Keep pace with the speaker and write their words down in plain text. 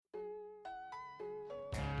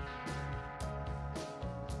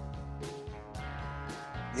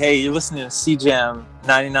Hey, you're listening to CJAM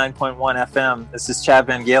 99.1 FM. This is Chad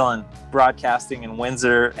Van Galen, broadcasting in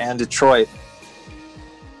Windsor and Detroit.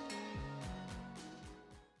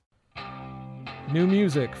 New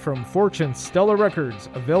music from Fortune Stellar Records,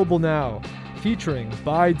 available now, featuring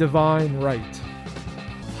By Divine Right,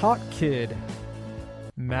 Hot Kid,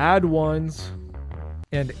 Mad Ones,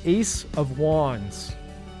 and Ace of Wands.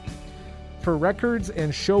 For records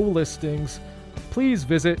and show listings, please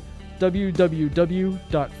visit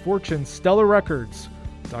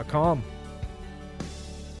www.fortunestellarrecords.com.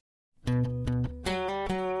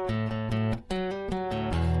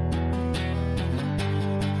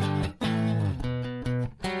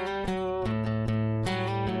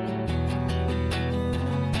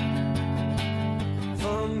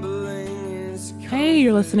 Hey,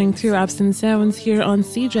 you're listening to Absent Sounds here on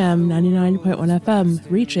CJAM 99.1 FM,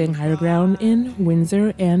 reaching higher ground in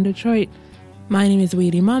Windsor and Detroit. My name is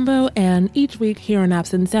Weedy Mambo, and each week here on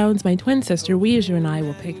Absent Sounds, my twin sister Weeju and I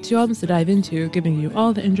will pick two albums to dive into, giving you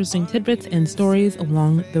all the interesting tidbits and stories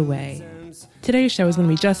along the way. Today's show is going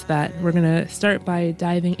to be just that. We're going to start by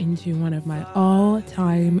diving into one of my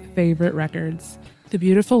all-time favorite records, The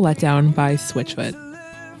Beautiful Letdown by Switchfoot.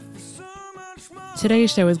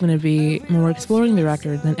 Today's show is going to be more exploring the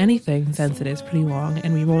record than anything, since it is pretty long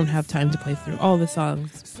and we won't have time to play through all the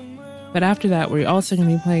songs. But after that, we're also going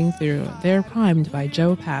to be playing through They're Primed by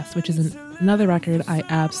Joe Pass, which is another record I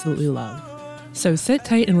absolutely love. So sit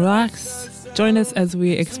tight and relax. Join us as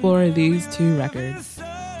we explore these two records.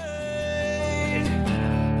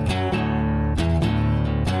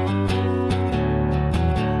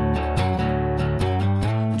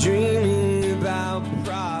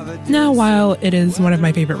 Now, while it is one of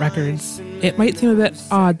my favorite records, it might seem a bit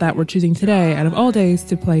odd that we're choosing today, out of all days,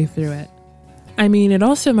 to play through it. I mean, it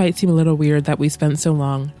also might seem a little weird that we spent so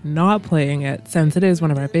long not playing it, since it is one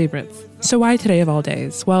of our favorites. So why today of all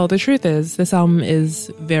days? Well, the truth is, this album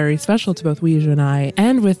is very special to both Weeju and I,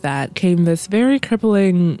 and with that came this very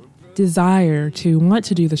crippling desire to want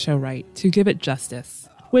to do the show right, to give it justice,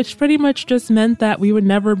 which pretty much just meant that we would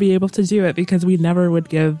never be able to do it because we never would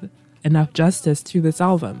give enough justice to this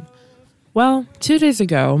album. Well, 2 days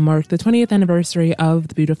ago marked the 20th anniversary of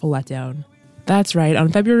The Beautiful Letdown. That's right,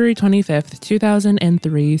 on February 25th,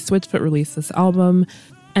 2003, Switchfoot released this album,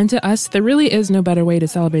 and to us, there really is no better way to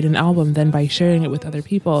celebrate an album than by sharing it with other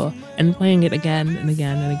people and playing it again and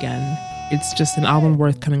again and again. It's just an album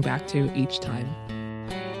worth coming back to each time.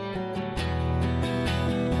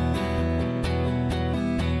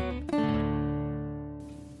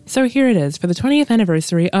 So here it is. For the 20th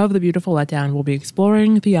anniversary of The Beautiful Letdown, we'll be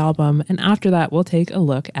exploring the album, and after that, we'll take a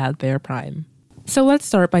look at their prime. So let's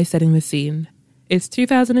start by setting the scene. It's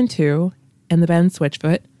 2002, and the band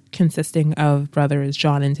Switchfoot, consisting of brothers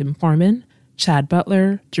John and Tim Foreman, Chad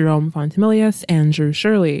Butler, Jerome Fontamilius, and Drew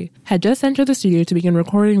Shirley, had just entered the studio to begin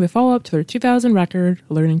recording the follow-up to their 2000 record,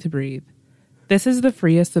 Learning to Breathe. This is the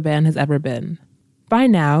freest the band has ever been. By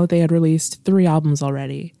now, they had released 3 albums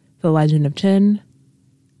already: The Legend of Chin,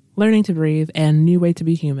 Learning to Breathe, and New Way to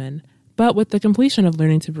Be Human. But with the completion of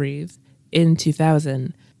Learning to Breathe in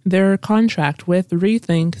 2000, their contract with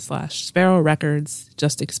Rethink/Sparrow Records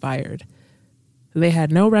just expired. They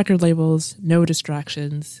had no record labels, no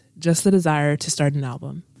distractions, just the desire to start an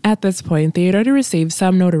album. At this point, they had already received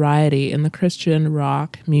some notoriety in the Christian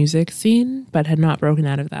rock music scene, but had not broken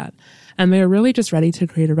out of that. And they were really just ready to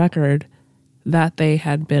create a record that they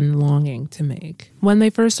had been longing to make. When they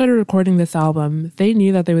first started recording this album, they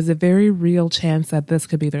knew that there was a very real chance that this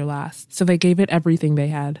could be their last, so they gave it everything they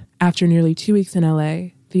had. After nearly 2 weeks in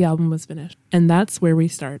LA, the album was finished. And that's where we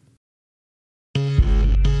start.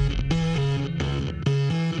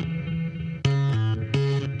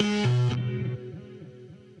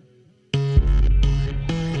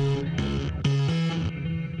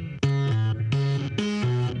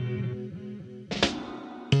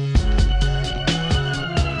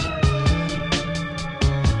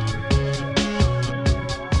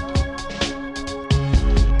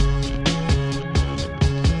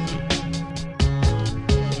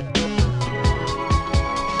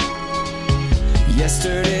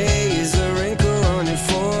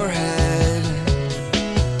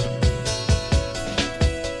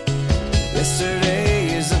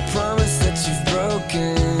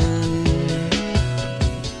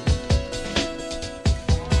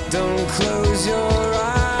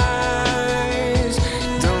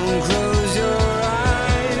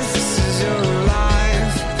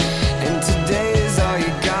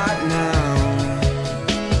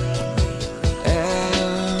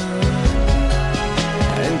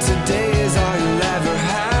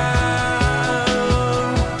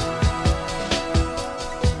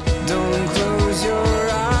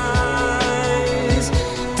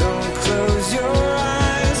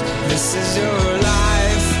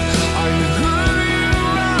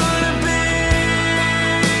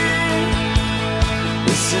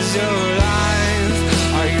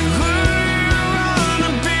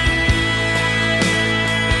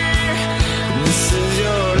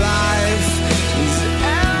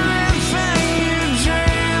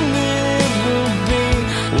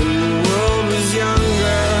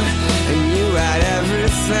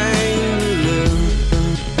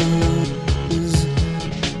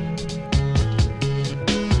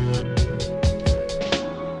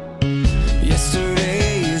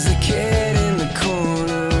 Yesterday is a kid in the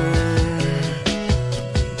corner.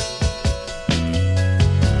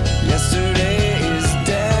 Yesterday is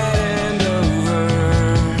dead and over.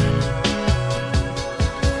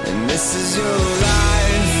 And this is your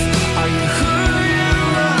life. Are you who you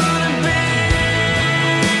wanna be?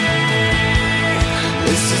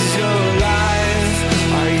 This is your life.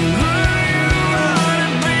 Are you who you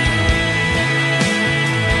wanna be?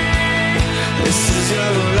 This is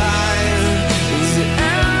your life. Is it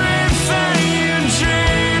everything you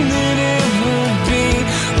dreamed that it would be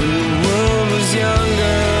when the world was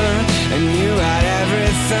younger and you had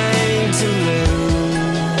everything to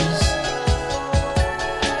lose?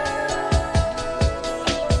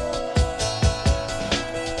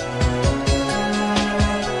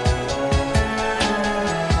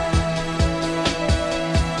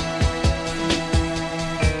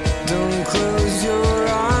 Don't close your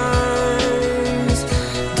eyes.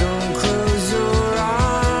 Don't close your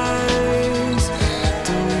eyes.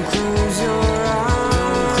 Don't close your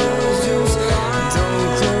eyes. Don't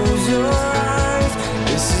close your eyes.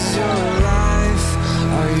 This is your life.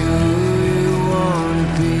 Are you who you wanna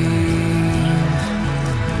be?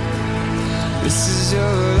 This is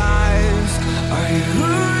your life. Are you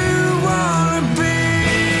who you wanna be?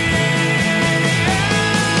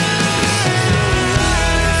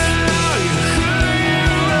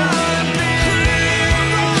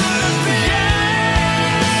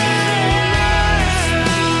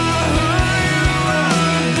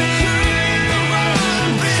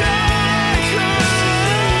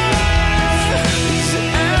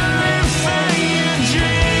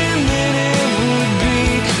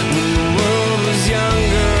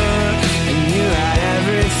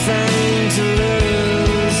 To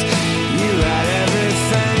lose, you had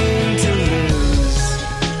everything to lose.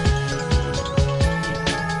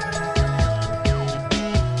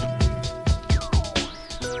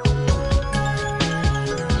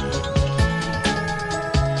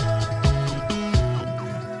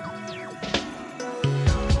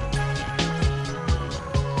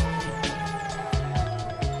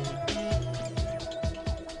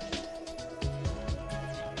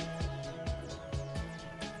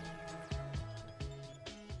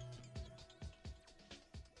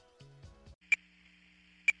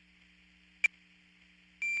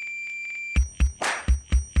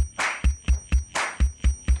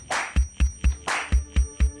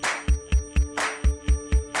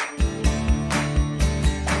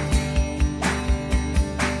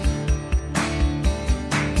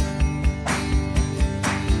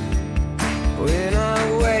 When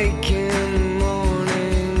I wake in the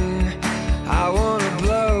morning, I wanna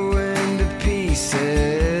blow into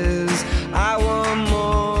pieces. I want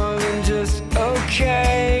more than just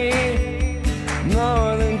okay,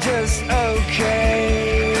 more than just okay.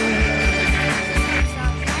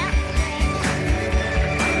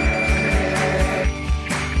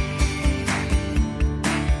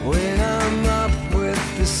 When I'm up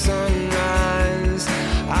with the sunrise,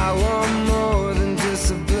 I want more than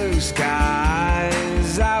just a blue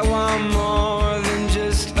skies. I want more than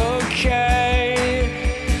just okay,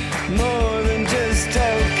 more than just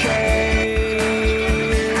okay.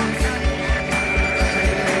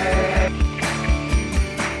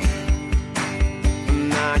 I'm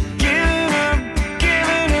not giving up,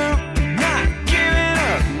 not giving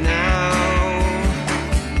up now.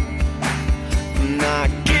 I'm not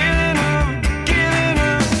giving up,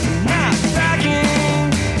 not backing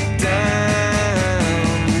down.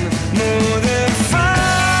 More than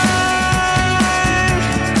fire.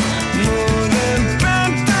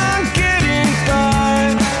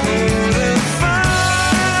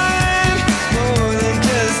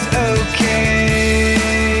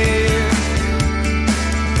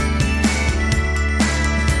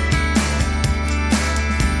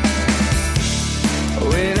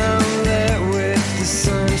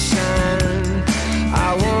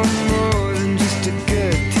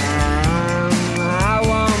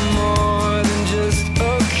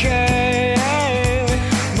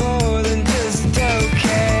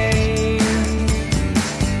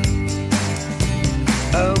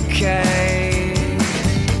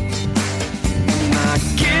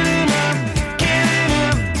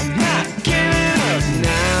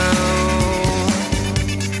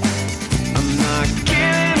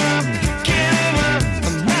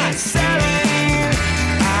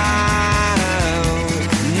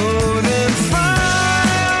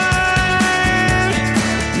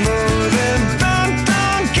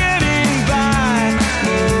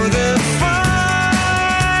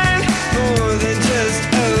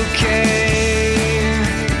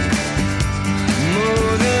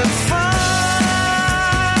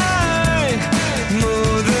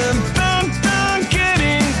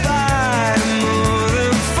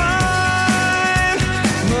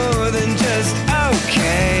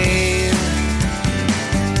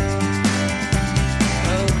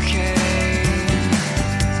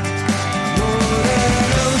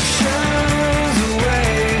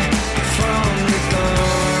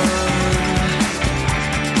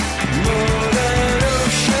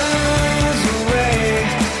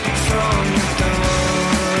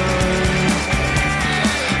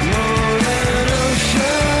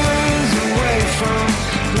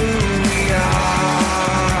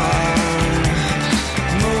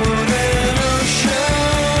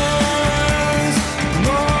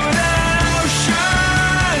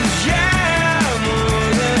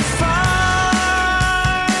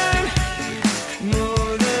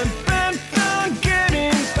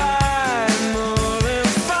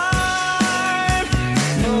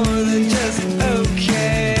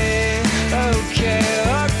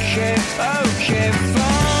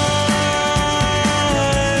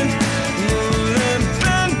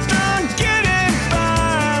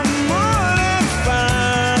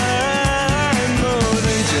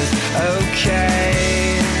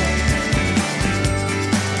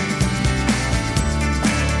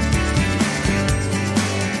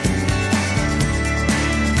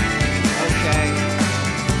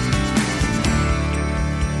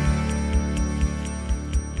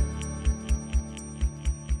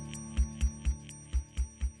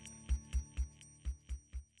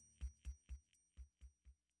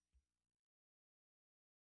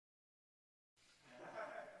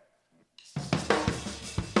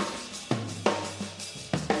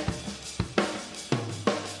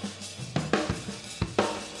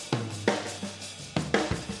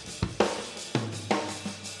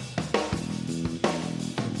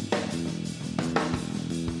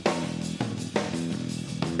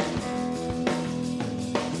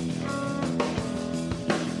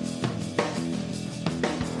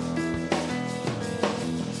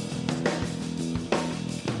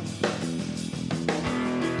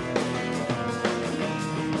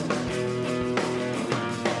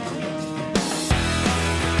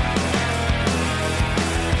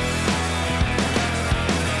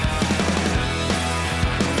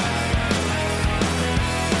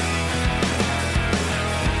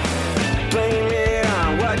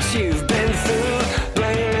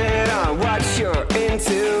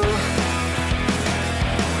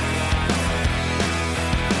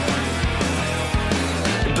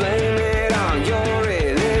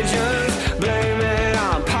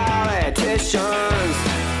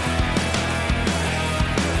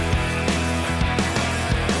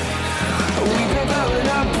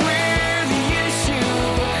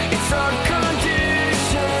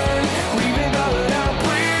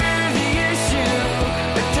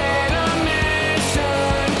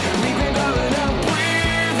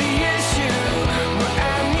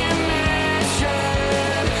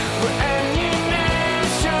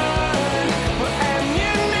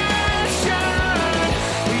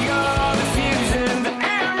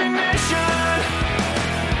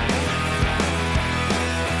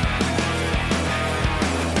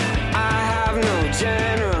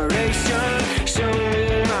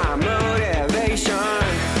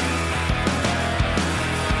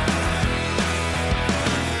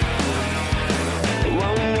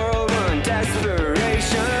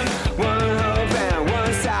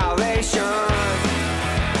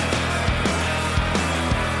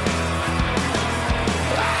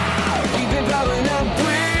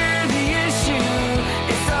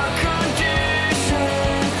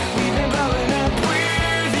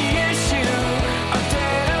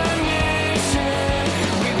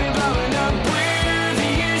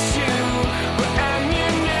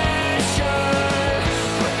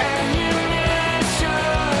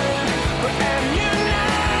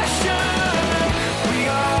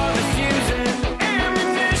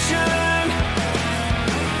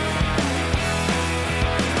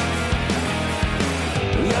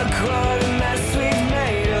 Look what a mess we've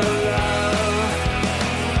made of love.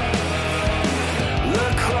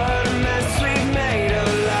 Look what a mess we've made of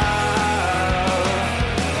love.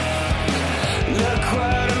 Look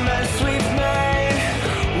what a mess we've made.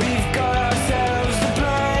 We've got ourselves to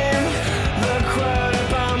blame. Look what a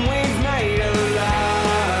bomb we've made of love.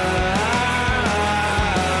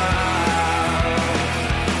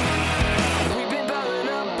 We've been blowing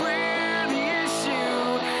up, we're the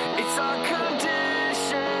issue. It's our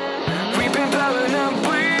condition. We've been blowing up,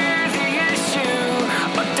 we're the issue.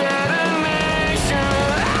 Our detonation.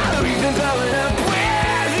 We've been blowing up,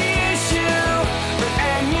 we're the issue. We're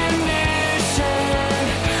ammunition.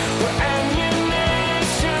 We're ammunition.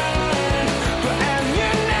 We're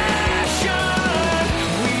ammunition.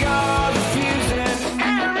 We are the fusing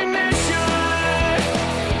ammunition.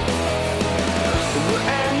 We're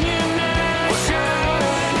ammunition.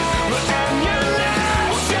 We're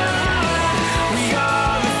ammunition. We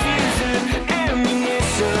are the fusing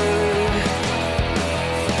ammunition.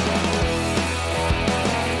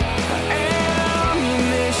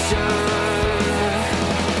 Ammunition.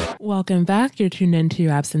 Welcome back. You're tuned into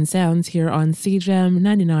Absent Sounds here on CJAM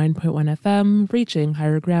 99.1 FM, reaching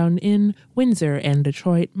higher ground in Windsor and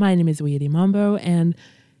Detroit. My name is Weedy Mambo, and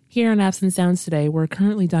here on Absent Sounds today, we're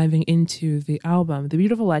currently diving into the album, The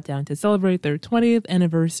Beautiful Letdown, to celebrate their 20th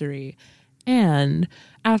anniversary. And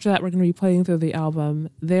after that, we're going to be playing through the album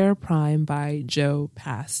Their Prime by Joe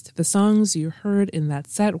Past. The songs you heard in that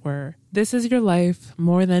set were This Is Your Life,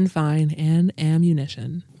 More Than Fine, and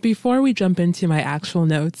Ammunition. Before we jump into my actual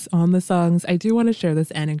notes on the songs, I do want to share this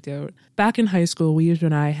anecdote. Back in high school, Weezer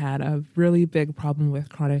and I had a really big problem with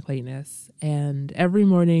chronic lateness. And every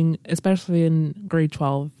morning, especially in grade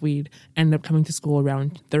 12, we'd end up coming to school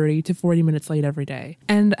around 30 to 40 minutes late every day.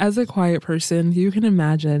 And as a quiet person, you can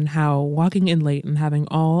imagine how walking in late and having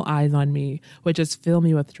all eyes on me would just fill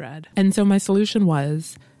me with dread. And so my solution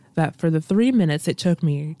was that for the 3 minutes it took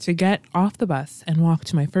me to get off the bus and walk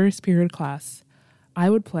to my first period class, I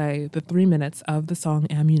would play the 3 minutes of the song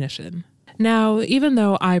Ammunition. Now, even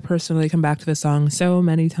though I personally come back to the song so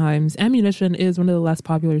many times, Ammunition is one of the less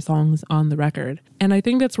popular songs on the record. And I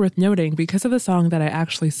think that's worth noting because of the song that I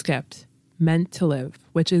actually skipped, Meant to Live,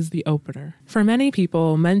 which is the opener. For many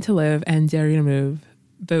people, Meant to Live and Dare You to Move,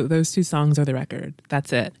 those two songs are the record.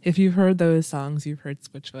 That's it. If you've heard those songs, you've heard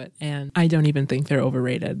Switchfoot, and I don't even think they're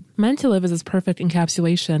overrated. Meant to Live is this perfect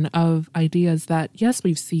encapsulation of ideas that, yes,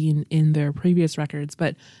 we've seen in their previous records,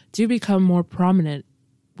 but do become more prominent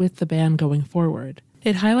with the band going forward.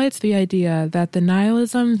 It highlights the idea that the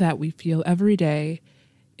nihilism that we feel every day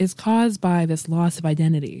is caused by this loss of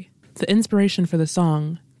identity. The inspiration for the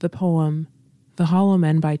song, the poem, The Hollow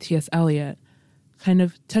Men by T.S. Eliot, kind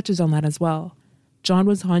of touches on that as well. John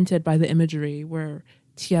was haunted by the imagery where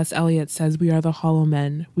T.S. Eliot says, "We are the hollow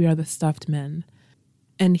men, we are the stuffed men."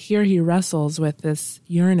 And here he wrestles with this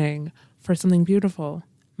yearning for something beautiful,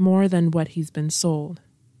 more than what he's been sold.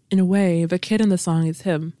 In a way, the kid in the song is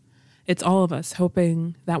him. It's all of us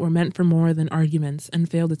hoping that we're meant for more than arguments and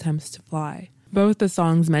failed attempts to fly. Both the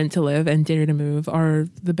songs Meant to Live and Dare to Move are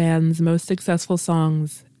the band's most successful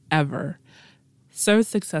songs ever. So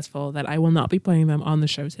successful that I will not be playing them on the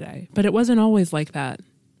show today. But it wasn't always like that.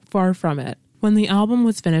 Far from it. When the album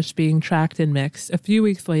was finished being tracked and mixed, a few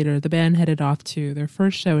weeks later, the band headed off to their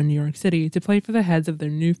first show in New York City to play for the heads of their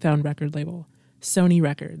newfound record label, Sony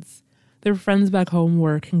Records. Their friends back home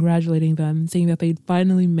were congratulating them, saying that they'd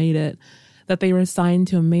finally made it, that they were signed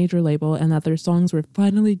to a major label, and that their songs were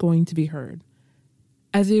finally going to be heard.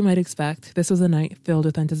 As you might expect, this was a night filled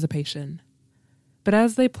with anticipation. But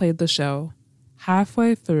as they played the show,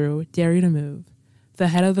 halfway through Dare You to Move, the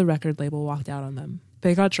head of the record label walked out on them.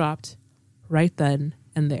 They got dropped right then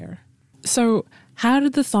and there. So, how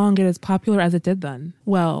did the song get as popular as it did then?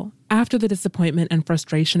 Well, after the disappointment and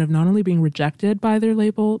frustration of not only being rejected by their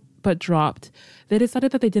label, but dropped, they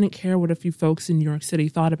decided that they didn't care what a few folks in New York City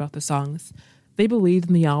thought about the songs. They believed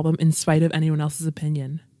in the album in spite of anyone else's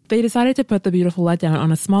opinion. They decided to put The Beautiful Letdown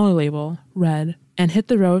on a smaller label, Red, and hit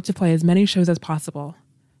the road to play as many shows as possible.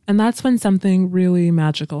 And that's when something really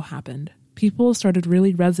magical happened. People started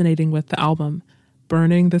really resonating with the album,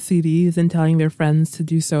 burning the CDs and telling their friends to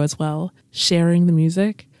do so as well, sharing the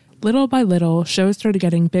music. Little by little, shows started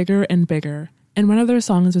getting bigger and bigger, and one of their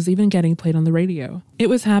songs was even getting played on the radio. It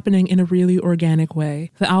was happening in a really organic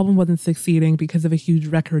way. The album wasn't succeeding because of a huge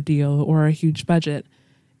record deal or a huge budget.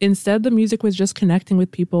 Instead, the music was just connecting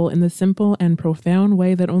with people in the simple and profound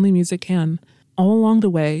way that only music can. All along the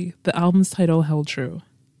way, the album's title held true.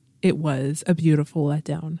 It was A Beautiful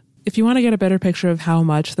Letdown. If you want to get a better picture of how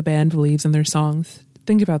much the band believes in their songs,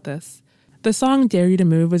 think about this. The song Dare You to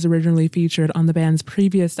Move was originally featured on the band's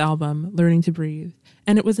previous album, Learning to Breathe,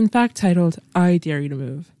 and it was in fact titled I Dare You to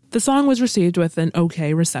Move. The song was received with an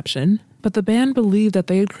okay reception, but the band believed that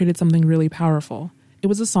they had created something really powerful. It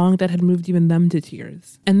was a song that had moved even them to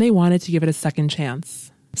tears, and they wanted to give it a second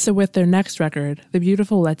chance. So with their next record, The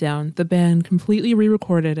Beautiful Letdown, the band completely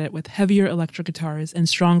re-recorded it with heavier electric guitars and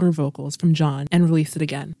stronger vocals from John and released it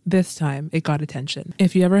again. This time, it got attention.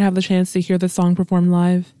 If you ever have the chance to hear the song performed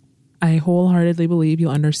live, I wholeheartedly believe you'll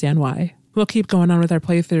understand why. We'll keep going on with our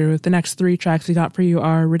playthrough. The next 3 tracks we got for you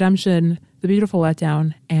are Redemption, The Beautiful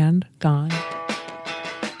Letdown, and Gone.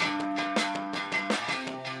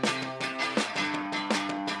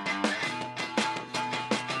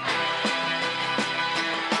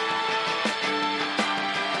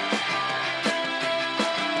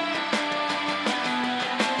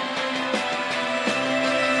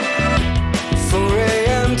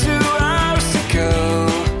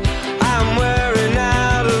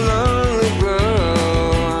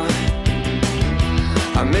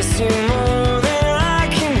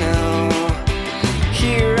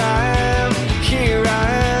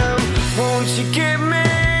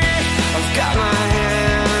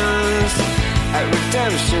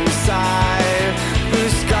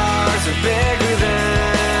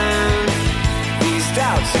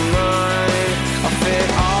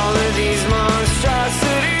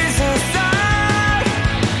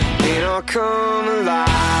 Come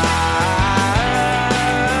alive,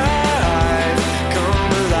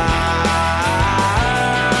 come alive.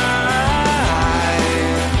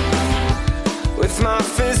 With my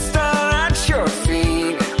fist down at your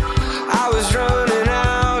feet, I was running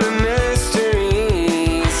out of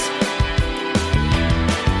mysteries,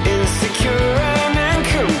 insecure and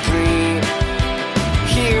incomplete.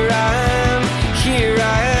 Here I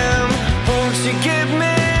am, won't you get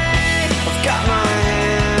me? I've got my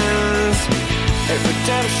at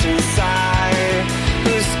redemption side,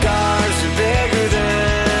 whose scars are bigger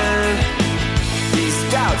than these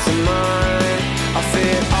doubts of mine. I'll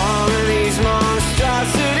fit all of these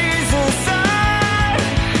monstrosities inside,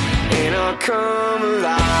 and I'll come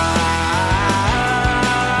alive,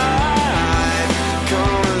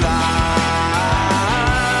 come alive,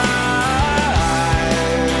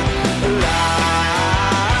 alive,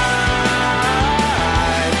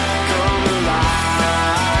 come alive.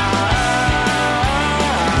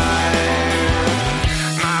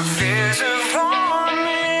 My fears have worn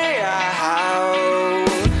me out.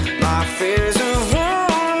 My fears have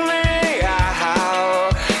worn me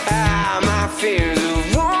out. My fears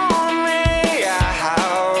have worn me out.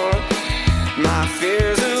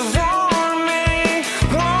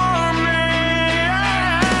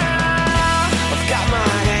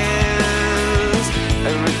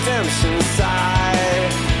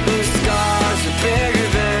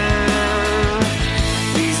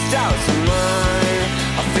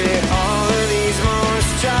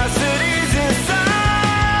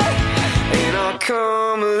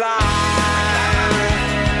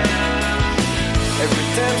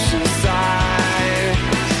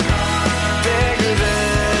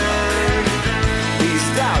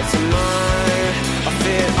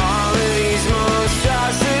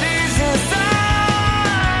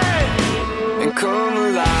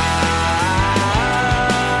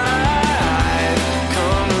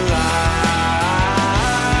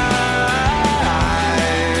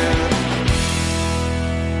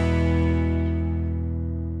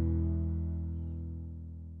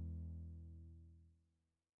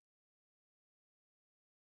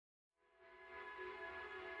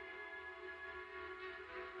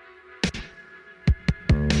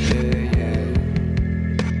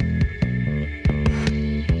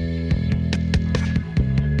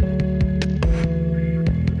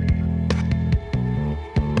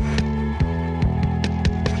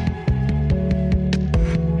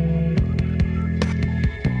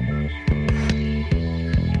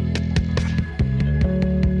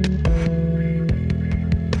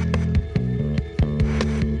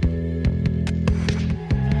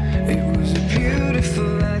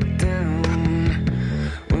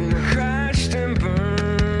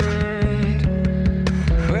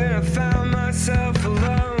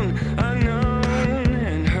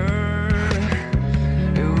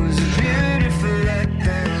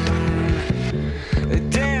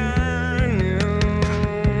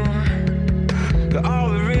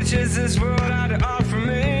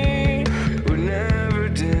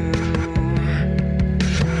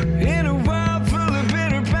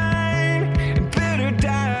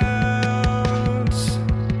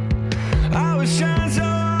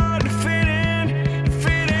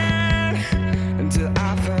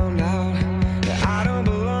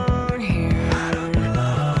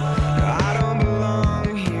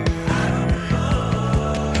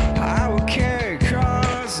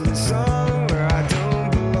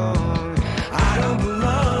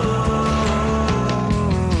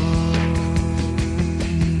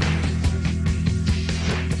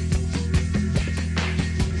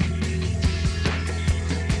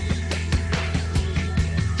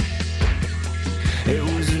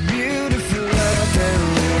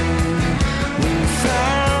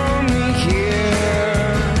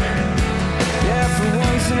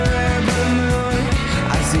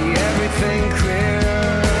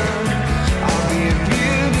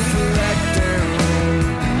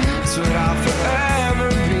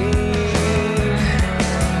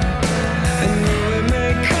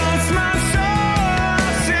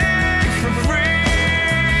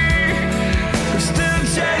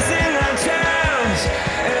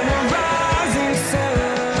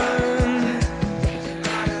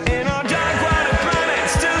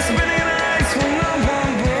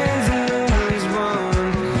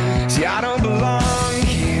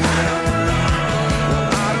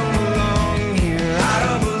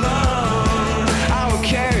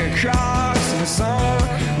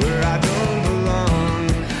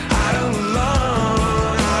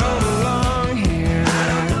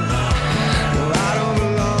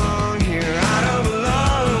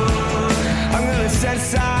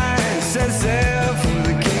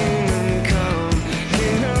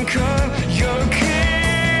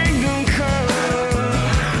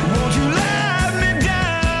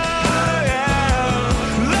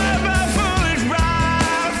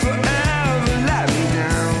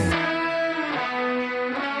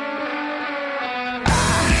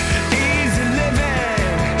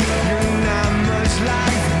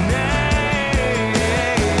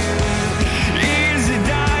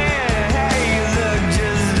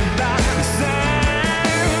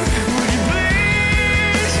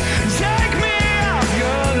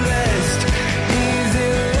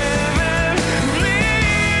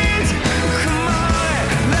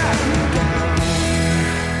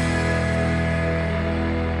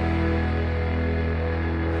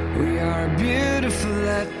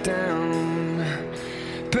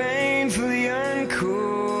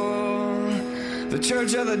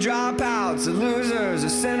 church of the dropouts, the losers, the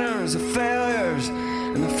sinners, the failures,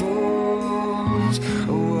 and the fools.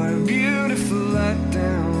 Oh, what a beautiful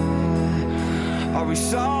letdown. Are we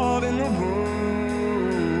salt in the wound?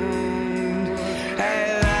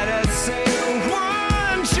 Hey, let us sing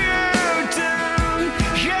one true down.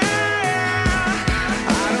 Yeah,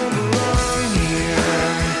 I don't belong here.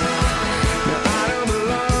 No, I don't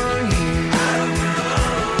belong here.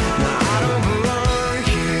 No, I don't belong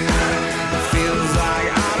here. It feels like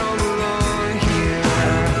I don't belong here.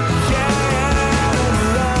 Yeah, I don't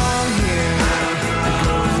belong here. It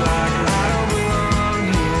goes like I don't belong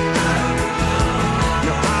here.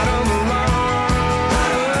 No, I don't belong.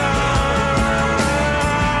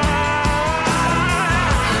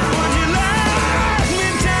 Would you let me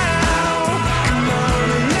down? Come on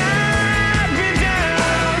and let me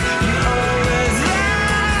down. You always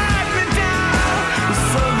let me down. I'm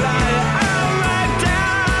so glad I'm right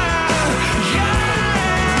down. Yeah,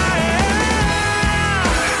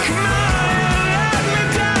 come on and let me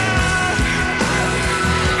down.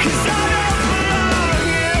 'Cause I don't belong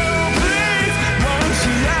here. Please, won't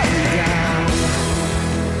you let me down?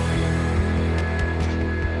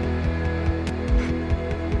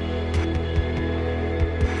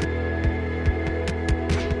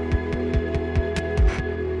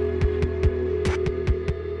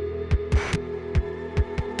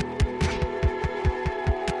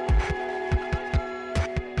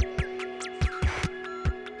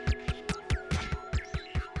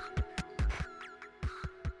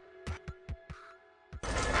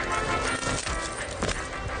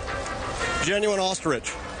 Genuine ostrich.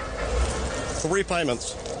 3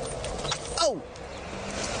 payments. Oh!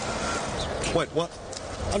 Wait, what?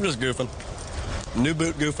 I'm just goofing. New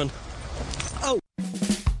boot goofing. Oh!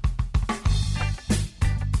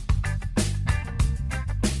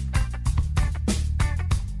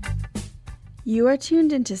 You are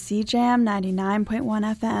tuned into CJAM 99.1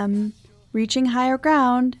 FM, reaching higher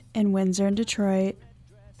ground in Windsor and Detroit.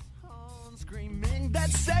 Screaming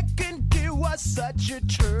that second gear was such a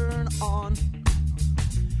turn on,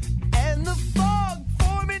 and the fog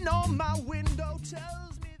forming on my window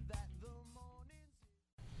tells me that the morning.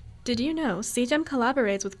 Did you know CJAM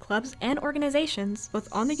collaborates with clubs and organizations both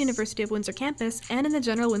on the University of Windsor campus and in the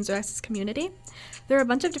general Windsor Essex community? There are a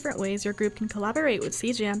bunch of different ways your group can collaborate with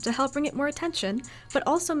CJAM to help bring it more attention, but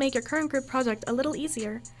also make your current group project a little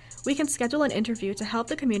easier. We can schedule an interview to help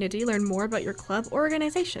the community learn more about your club or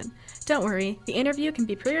organization. Don't worry, the interview can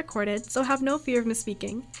be pre-recorded, so have no fear of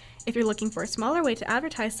misspeaking. If you're looking for a smaller way to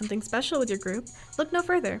advertise something special with your group, look no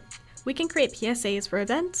further. We can create PSAs for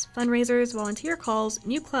events, fundraisers, volunteer calls,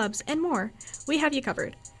 new clubs, and more. We have you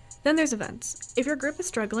covered. Then there's events. If your group is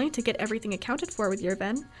struggling to get everything accounted for with your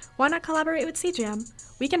event, why not collaborate with CJAM?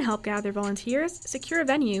 We can help gather volunteers, secure a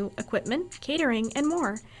venue, equipment, catering, and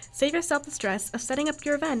more. Save yourself the stress of setting up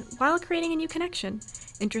your event while creating a new connection.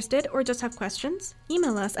 Interested or just have questions?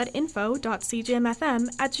 Email us at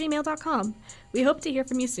info.cjmfm@gmail.com. We hope to hear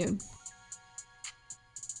from you soon.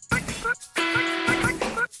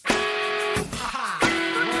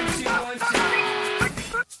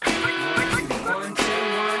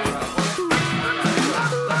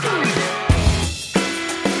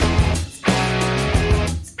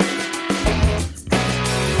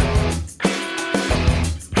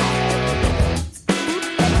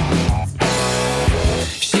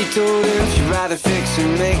 Told him she'd rather fix her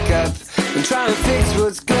makeup than try to fix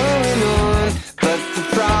what's going on. But the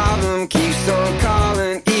problem keeps on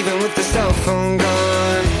calling, even with the cell phone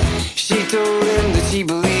gone. She told him that she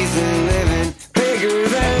believes in living bigger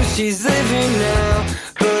than she's living now.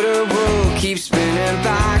 But her world keeps spinning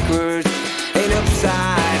backwards and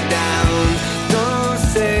upside down. Don't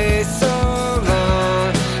say so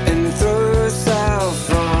long and throw yourself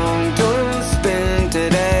wrong. Don't spend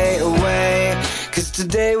today away, 'cause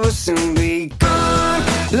today will soon be gone.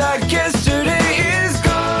 Like yesterday is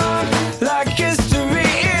gone. Like history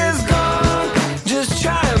is gone. Just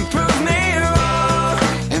try and prove me wrong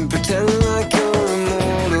and pretend like you're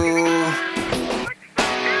immortal.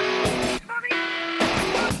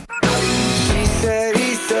 She said,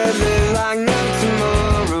 he said, live like no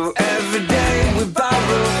tomorrow. Every day we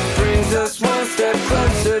borrow brings us one step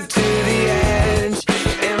closer to the edge.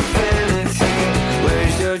 Infinity,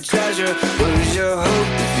 where's your treasure? Where's your hope?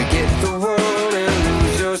 If you get the world and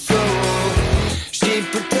lose your soul. She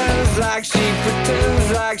pretends like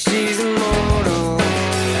she's immortal.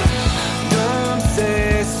 Don't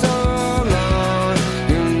say so long,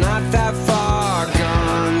 you're not that far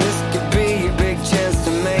gone. This could be a big chance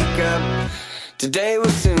to make up. Today will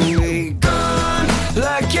soon be gone.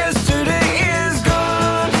 Like yesterday is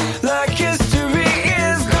gone. Like history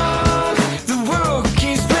is gone. The world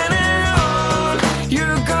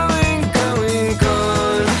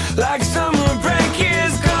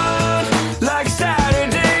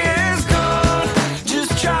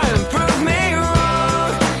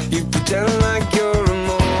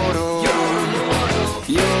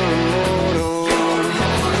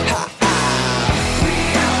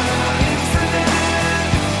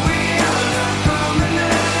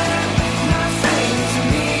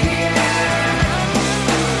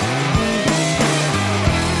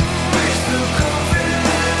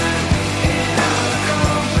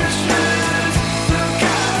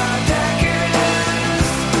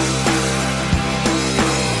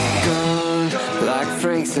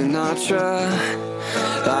Frank Sinatra,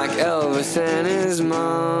 like Elvis and his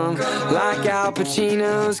mom, like Al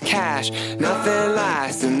Pacino's cash. Nothing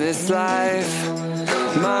lasts in this life.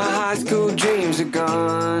 My high school dreams are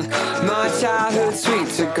gone, my childhood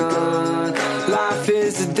sweets are gone. Life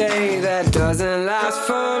is a day that doesn't last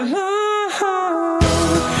for long.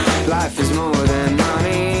 Life is more than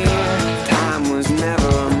money. Time was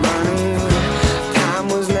never money. Time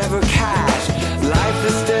was never cash. Life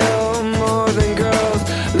is still more than girls.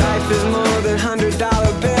 Life is more than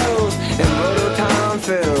 $100 bills and photo time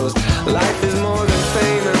fills. Life is more than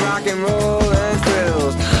fame and rock and roll and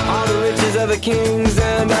thrills. All the riches of the kings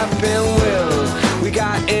end up in wills. We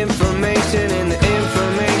got information in the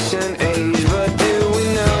information age, but do we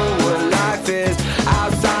know what life is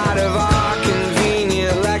outside of our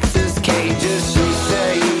convenient Lexus cages? She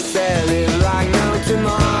said, he said, live like no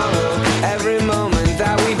tomorrow. Every moment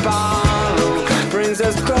that we borrow brings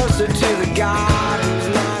us closer to the God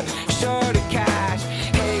who's not sure to cash.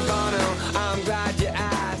 Hey Bono, I'm glad you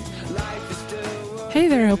asked. Life is still... Hey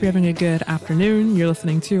there, I hope you're having a good afternoon. You're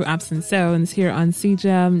listening to Absent Sounds here on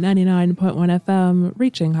CJAM 99.1 FM,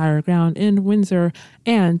 reaching higher ground in Windsor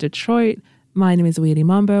and Detroit. My name is Weedy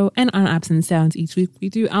Mambo, and on Absent Sounds each week we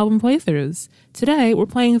do album playthroughs. Today we're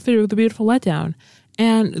playing through The Beautiful Letdown,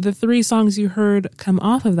 and the three songs you heard come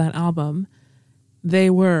off of that album, they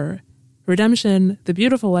were Redemption, The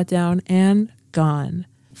Beautiful Letdown, and Gone.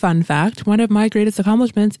 Fun fact, one of my greatest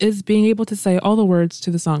accomplishments is being able to say all the words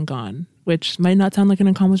to the song Gone, which might not sound like an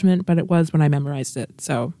accomplishment, but it was when I memorized it.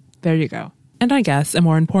 So there you go. And I guess a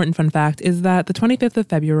more important fun fact is that the 25th of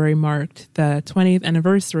February marked the 20th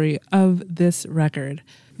anniversary of this record.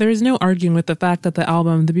 There is no arguing with the fact that the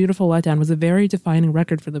album The Beautiful Letdown was a very defining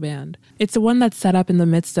record for the band. It's the one that's set up in the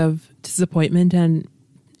midst of disappointment and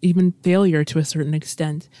even failure to a certain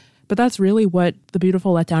extent. But that's really what The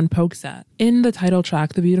Beautiful Letdown pokes at. In the title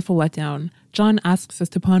track, The Beautiful Letdown, John asks us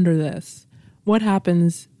to ponder this. What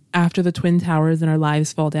happens after the twin towers in our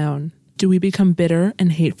lives fall down? Do we become bitter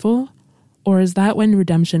and hateful? Or is that when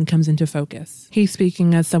redemption comes into focus? He's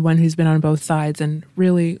speaking as someone who's been on both sides, and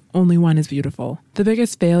really, only one is beautiful. The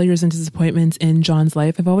biggest failures and disappointments in John's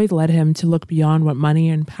life have always led him to look beyond what money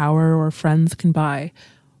and power or friends can buy.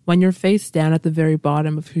 When you're face down at the very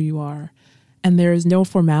bottom of who you are, and there is no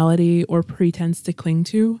formality or pretense to cling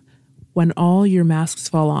to, when all your masks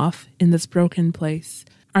fall off in this broken place,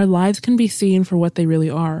 our lives can be seen for what they really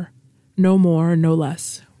are. No more, no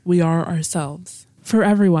less. We are ourselves. For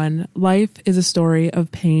everyone, life is a story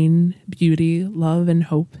of pain, beauty, love, and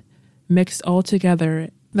hope, mixed all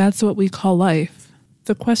together. That's what we call life.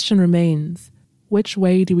 The question remains, which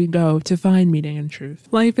way do we go to find meaning and truth?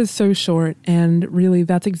 Life is so short, and really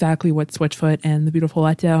that's exactly what Switchfoot and The Beautiful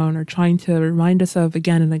Letdown are trying to remind us of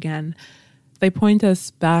again and again. They point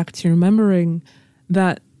us back to remembering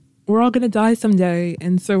that we're all going to die someday,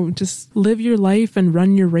 and so just live your life and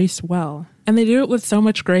run your race well. And they do it with so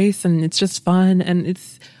much grace, and it's just fun, and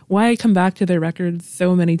it's why I come back to their records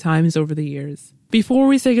so many times over the years. Before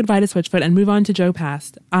we say goodbye to Switchfoot and move on to Joe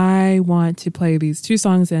Past, I want to play these two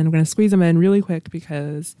songs in. We're going to squeeze them in really quick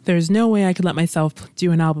because there's no way I could let myself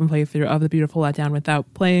do an album playthrough of The Beautiful Letdown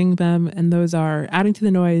without playing them, and those are Adding to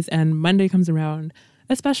the Noise and Monday Comes Around,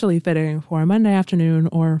 especially fitting for a Monday afternoon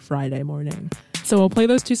or Friday morning. So we'll play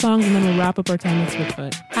those two songs and then we'll wrap up our time with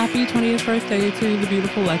Switchfoot. Happy 20th birthday to The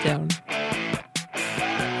Beautiful Letdown.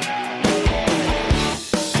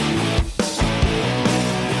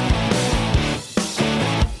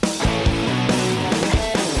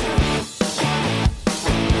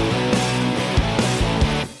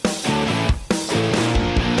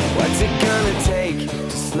 What's it gonna take to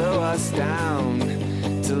slow us down?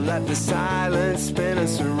 To let the silence spin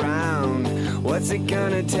us around? What's it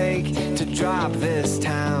gonna take to drop this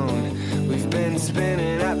town? We've been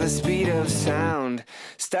spinning at the speed of sound,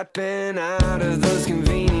 stepping out of those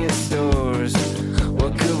convenience stores.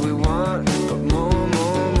 What could we want but more,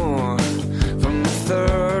 more, more? From the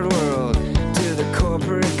third world to the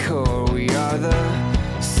corporate core, we are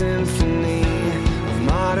the symphony of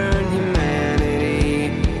modern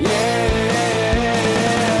humanity. Yeah,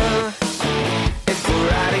 if we're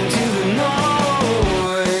adding to the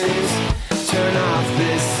noise, turn off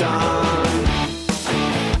this song.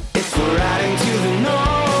 If we're adding to the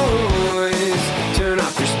noise, turn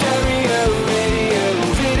off your stereo, radio,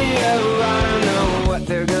 video. I don't know what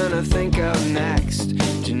they're gonna think of next.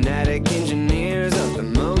 Genetic engineers of the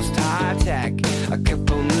most high tech. A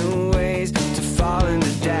couple new ways to fall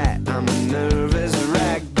into debt. I'm a nervous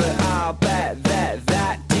wreck, but I'll bet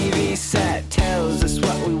that TV set tells us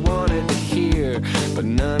what we wanted to hear. But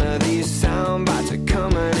none of these sound bites are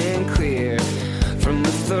coming in clear. From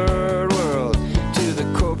the third world to the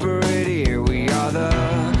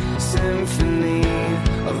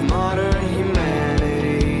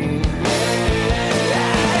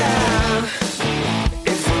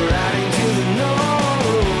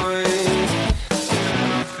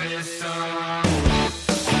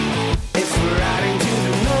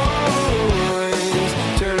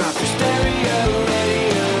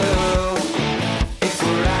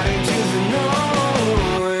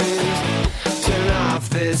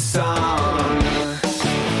this song.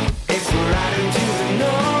 If we're riding to the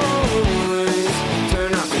noise,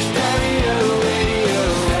 turn off your stereo radio.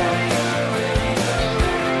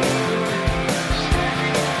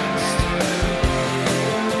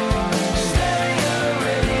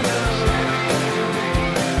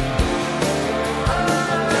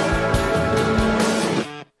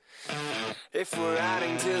 If we're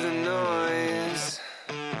adding to the noise,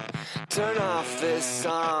 turn off this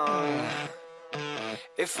song.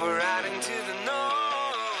 If we're adding to the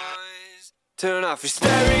noise, turn off your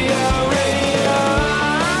stereo radio.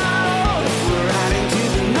 If we're adding to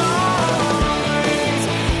the noise,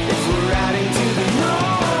 if we're adding to the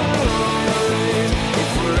noise,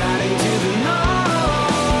 if we're adding to the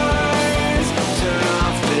noise, turn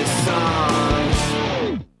off this song.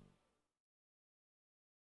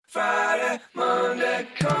 Friday, Monday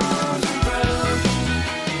comes around.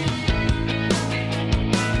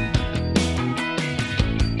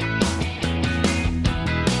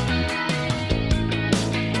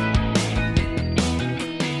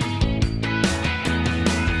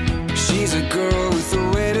 She's a girl with the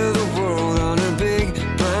weight of the world on her big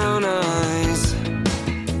brown eyes.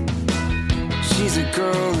 She's a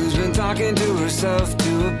girl who's been talking to herself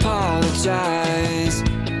to apologize.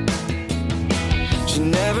 She'll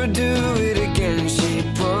never do it again, she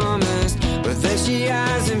promised. But then she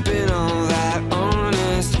hasn't been all that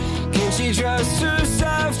honest. Can she trust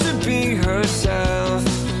herself to be herself?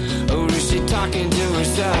 Or is she talking to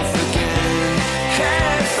herself again?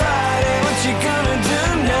 Hey Friday, what you gonna do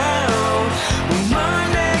now? When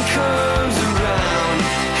Monday comes around.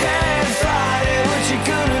 Hey Friday, what you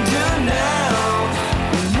gonna do now?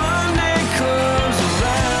 When Monday comes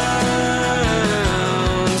around.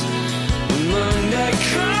 When Monday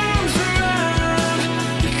comes around,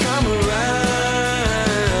 you come around.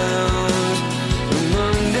 When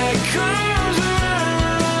Monday comes around.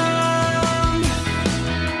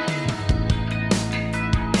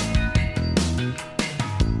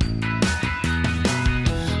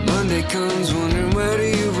 Monday comes, wondering where do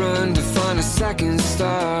you run to find a second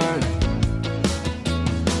start?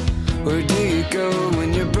 Where do you go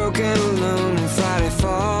when you're broken alone and Friday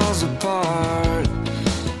falls apart?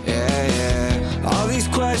 Yeah, yeah. All these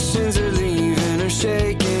questions are leaving her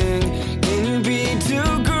shaking. Can you be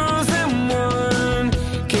two girls and one?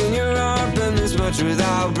 Can your heart bend this much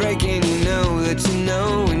without breaking? You know that you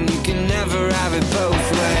know, and you can never have it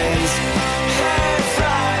both ways. Hey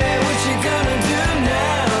Friday, what you gonna do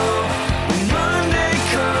now? When Monday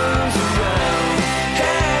comes around.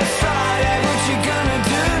 Hey Friday, what you gonna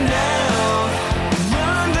do now? When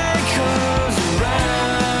Monday comes around.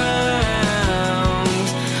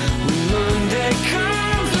 When Monday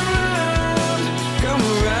comes around, come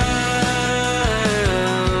around.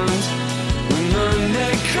 When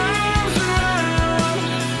Monday comes around,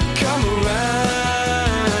 come around.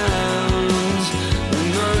 When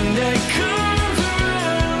Monday comes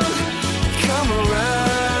around, come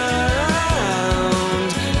around.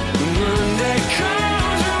 When Monday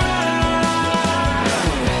comes around.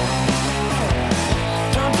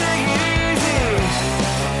 Don't take it easy.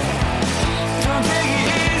 Don't take it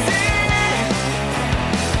easy.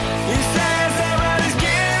 You say somebody's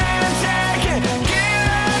give and take it,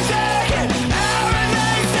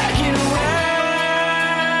 everything's taken away.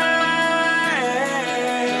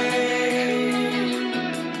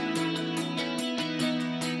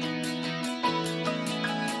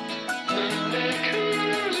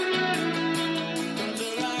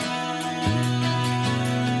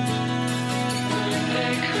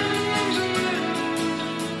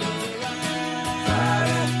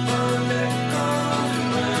 Friday, Monday comes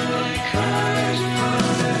around. Friday,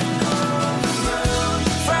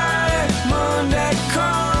 Monday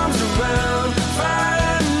comes around.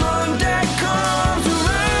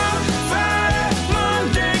 Friday,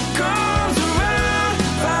 Monday comes around.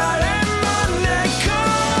 Friday, Monday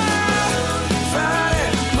comes. Friday,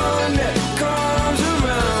 Monday comes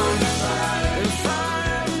around. And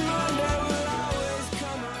Friday, Monday will always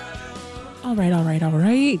come around. All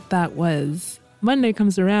right. That was Monday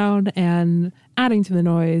Comes Around and Adding to the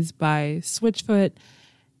Noise by Switchfoot.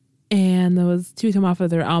 And those two come off of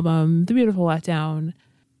their album, The Beautiful Letdown.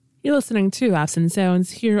 You're listening to Absent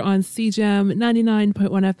Sounds here on CJAM 99.1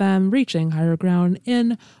 FM, reaching higher ground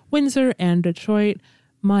in Windsor and Detroit.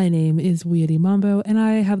 My name is Weedy Mambo, and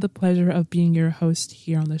I have the pleasure of being your host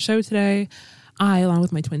here on the show today. I, along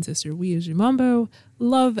with my twin sister, Weedy Mambo,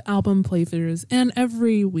 love album playthroughs, and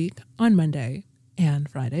every week on Monday and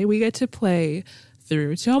Friday, we get to play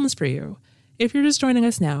through two albums for you. If you're just joining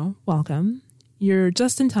us now, welcome. You're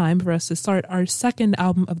just in time for us to start our second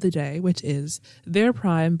album of the day, which is Their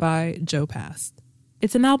Prime by Joe Past.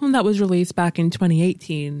 It's an album that was released back in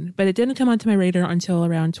 2018, but it didn't come onto my radar until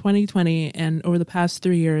around 2020, and over the past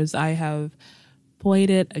 3 years, I have played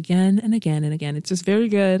it again and again and again. It's just very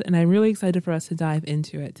good, and I'm really excited for us to dive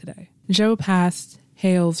into it today. Joe Past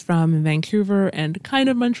hails from Vancouver and kind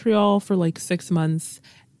of Montreal for like 6 months,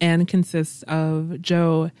 and consists of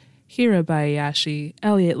Joe Hirabayashi,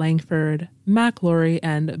 Elliot Langford, Mac Laurie,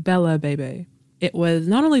 and Bella Bebe. It was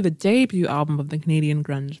not only the debut album of the Canadian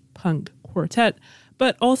grunge punk quartet,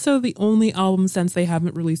 but also the only album since they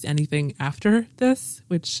haven't released anything after this,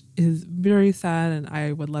 which is very sad, and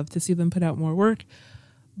I would love to see them put out more work.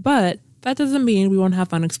 But that doesn't mean we won't have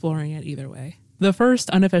fun exploring it either way. The first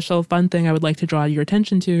unofficial fun thing I would like to draw your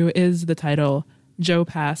attention to is the title, Joe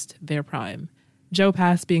Past Their Prime. Joe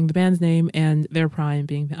Past being the band's name and Their Prime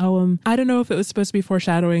being the album. I don't know if it was supposed to be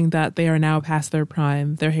foreshadowing that they are now past their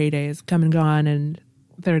prime, their heydays come and gone, and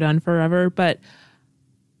they're done forever, but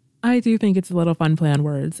I do think it's a little fun play on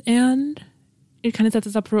words, and it kind of sets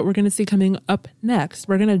us up for what we're going to see coming up next.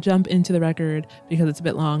 We're going to jump into the record, because it's a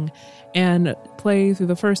bit long, and play through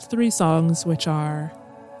the first 3 songs, which are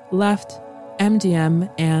Left,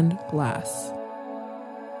 MDM, and Glass.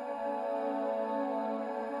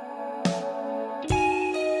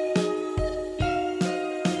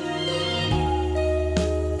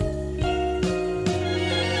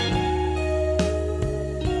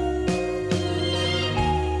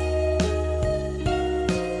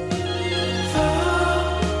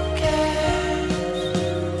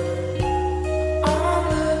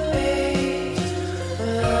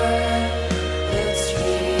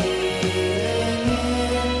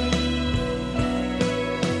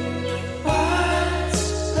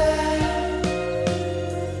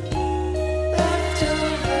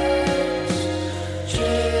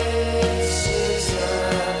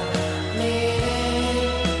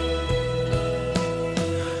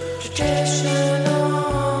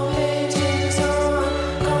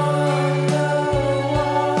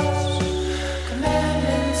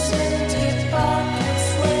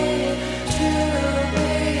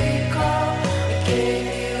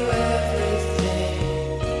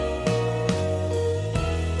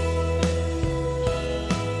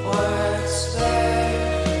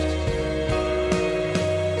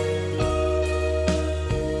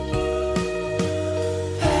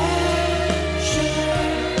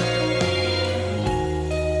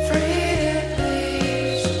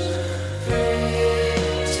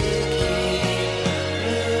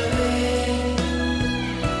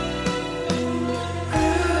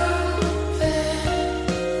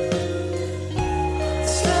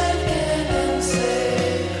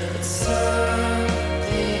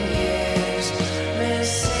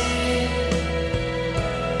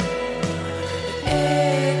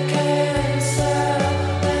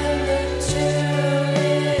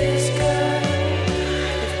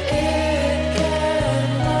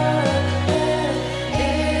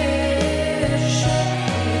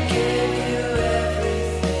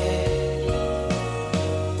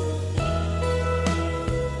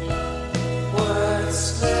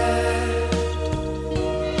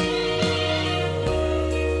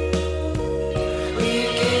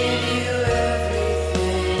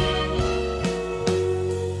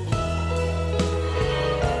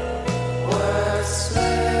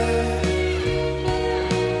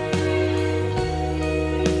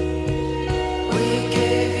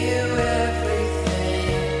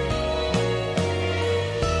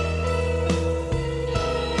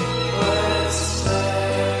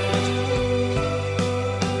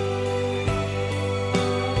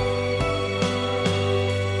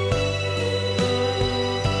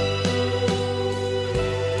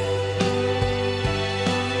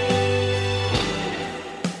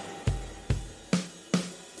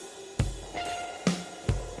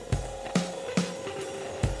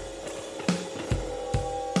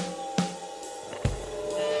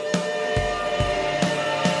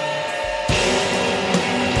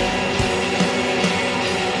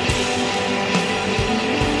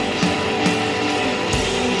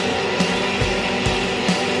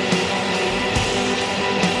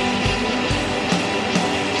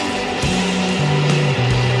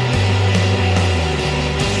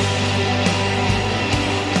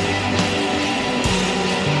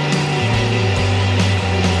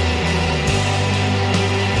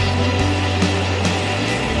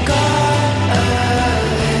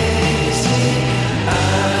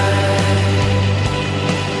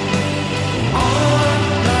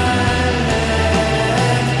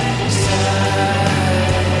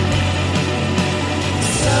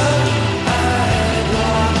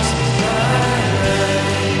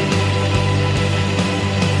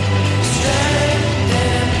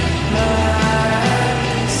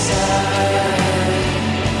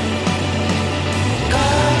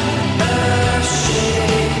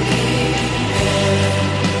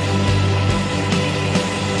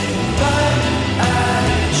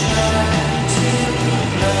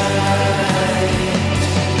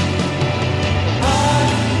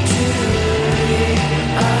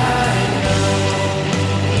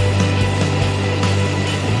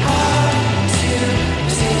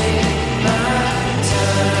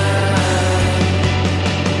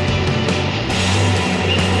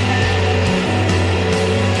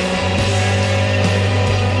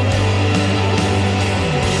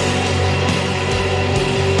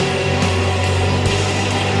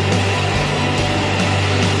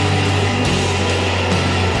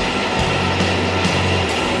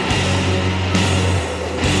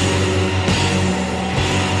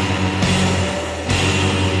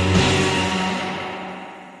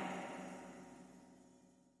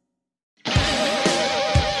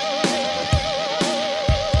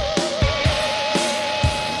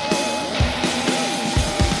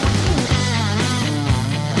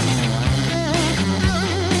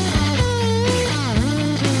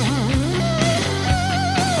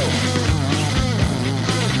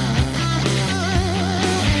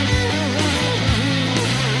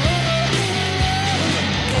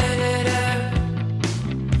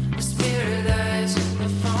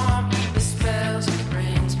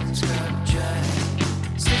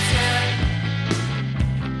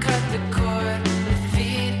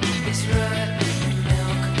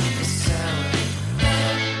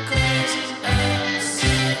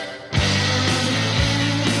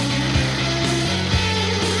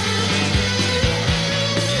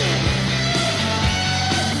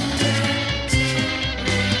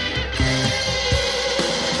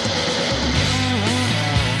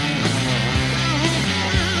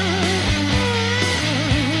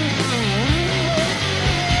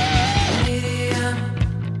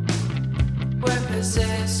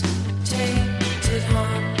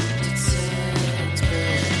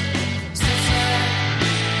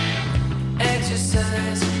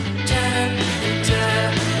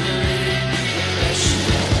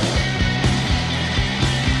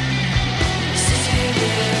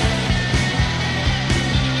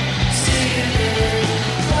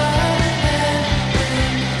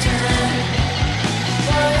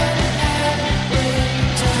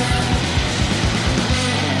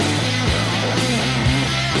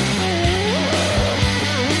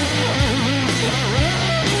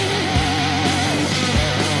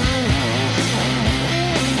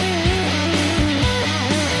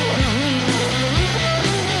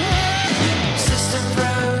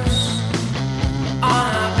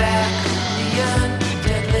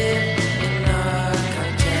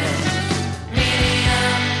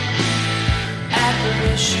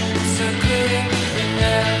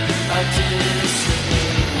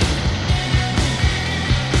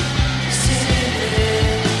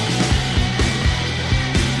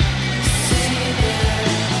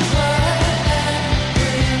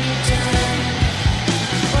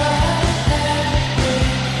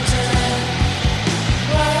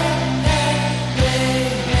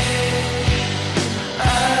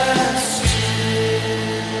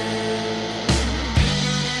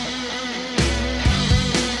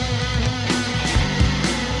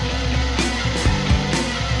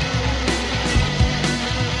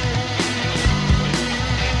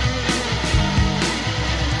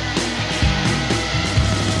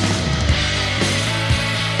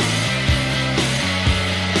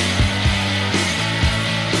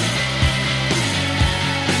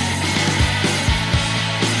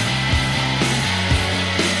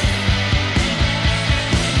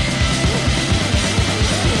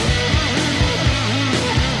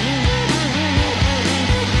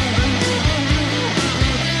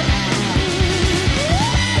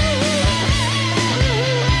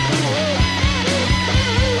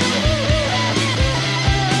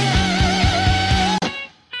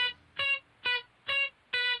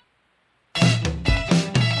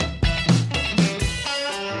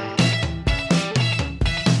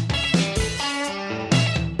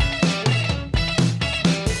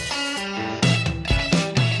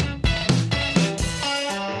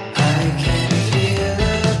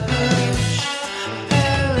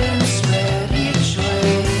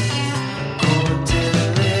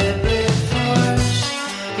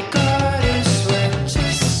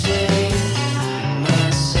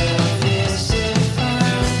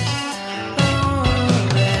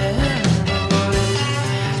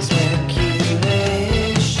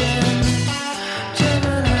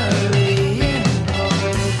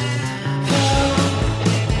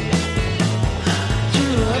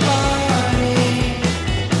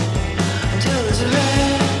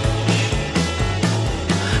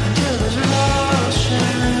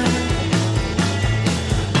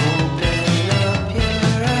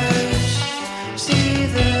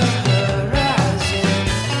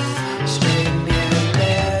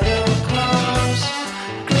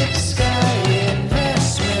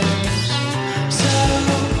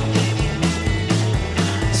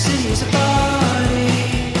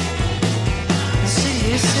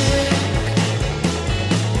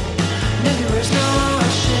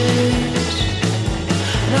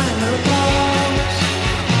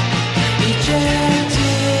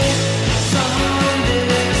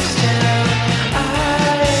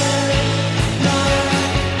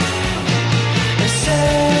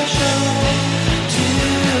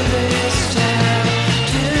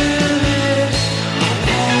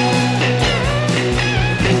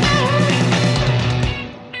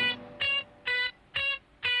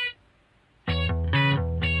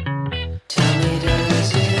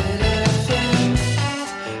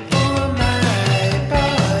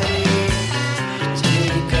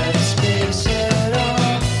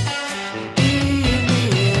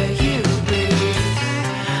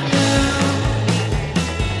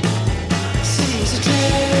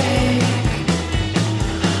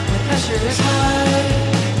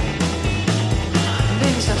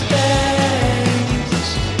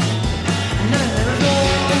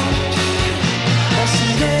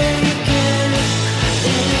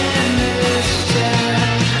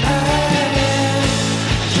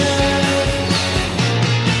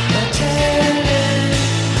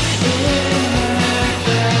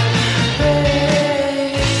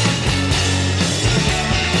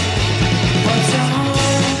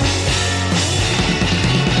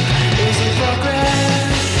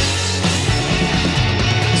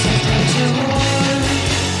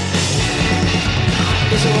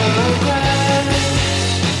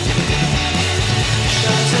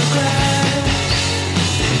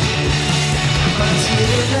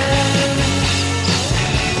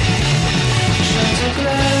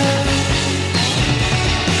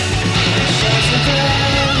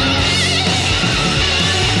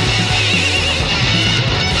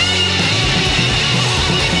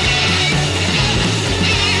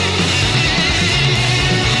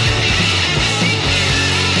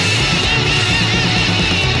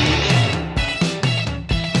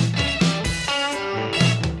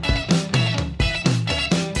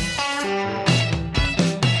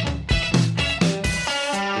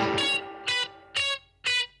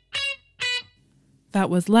 That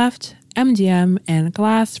was Left, MDM, and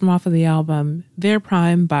Glass from off of the album Their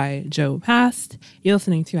Prime by Joe Past. You're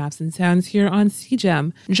listening to Absent Sounds here on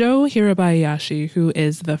CGEM. Joe Hirabayashi, who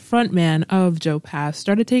is the frontman of Joe Past,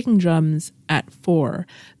 started taking drums at 4,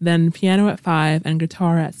 then piano at 5, and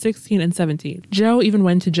guitar at 16 and 17. Joe even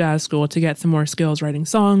went to jazz school to get some more skills writing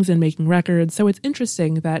songs and making records, so it's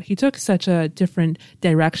interesting that he took such a different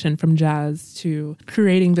direction from jazz to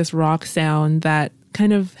creating this rock sound that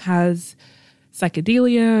kind of has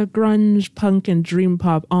psychedelia, grunge, punk, and dream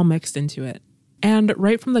pop all mixed into it. And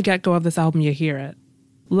right from the get-go of this album, you hear it.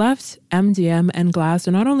 Left, MDM, and Glass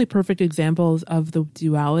are not only perfect examples of the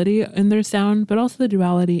duality in their sound, but also the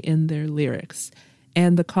duality in their lyrics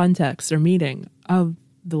and the context or meaning of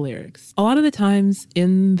the lyrics. A lot of the times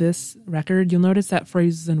in this record, you'll notice that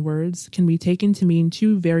phrases and words can be taken to mean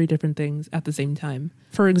two very different things at the same time.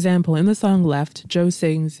 For example, in the song Left, Joe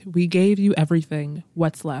sings, "We gave you everything,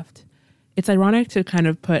 what's left?" It's ironic to kind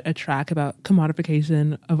of put a track about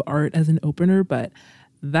commodification of art as an opener, but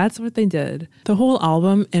that's what they did. The whole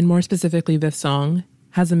album, and more specifically this song,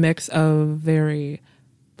 has a mix of very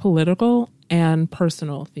political and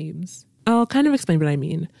personal themes. I'll kind of explain what I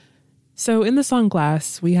mean. So in the song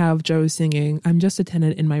Glass, we have Joe singing, "I'm just a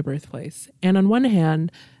tenant in my birthplace." And on one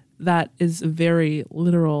hand, that is a very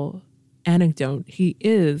literal anecdote. He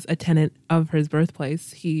is a tenant of his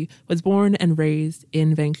birthplace. He was born and raised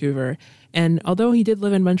in Vancouver. And although he did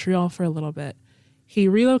live in Montreal for a little bit, he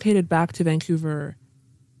relocated back to Vancouver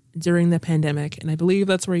during the pandemic, and I believe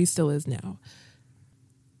that's where he still is now.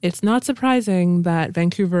 It's not surprising that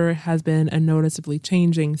Vancouver has been a noticeably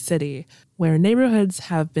changing city, where neighborhoods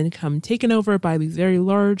have become taken over by these very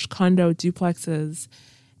large condo duplexes,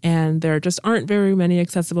 and there just aren't very many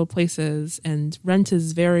accessible places, and rent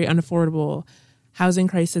is very unaffordable. Housing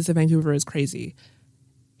crisis in Vancouver is crazy.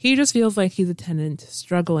 He just feels like he's a tenant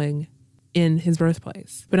struggling in his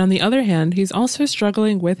birthplace. But on the other hand, he's also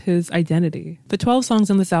struggling with his identity. The 12 songs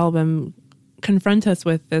on this album confront us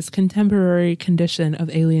with this contemporary condition of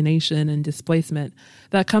alienation and displacement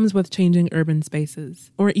that comes with changing urban spaces,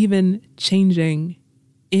 or even changing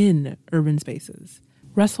in urban spaces.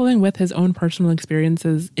 Wrestling with his own personal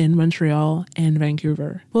experiences in Montreal and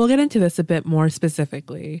Vancouver. We'll get into this a bit more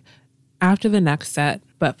specifically after the next set,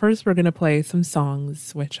 but first we're going to play some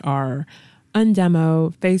songs which are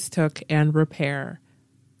Undemo, Face Took, and Repair.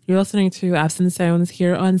 You're listening to Absent Sounds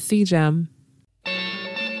here on CGEM.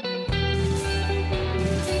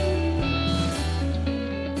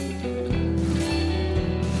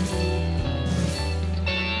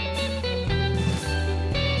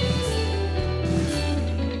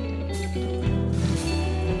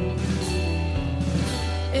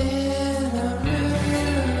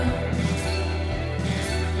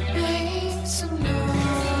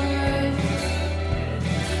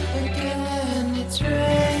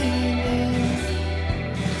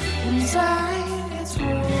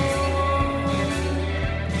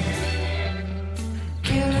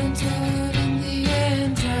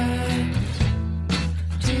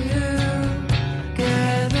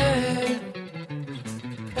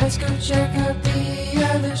 Let's go check out the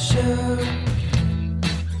other show.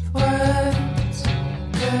 What's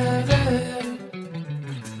covered?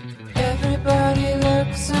 Everybody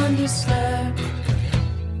looks underslept.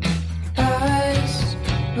 Eyes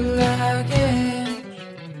luggage.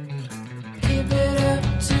 Keep it up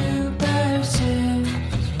to persons.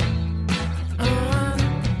 On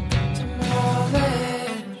tomorrow.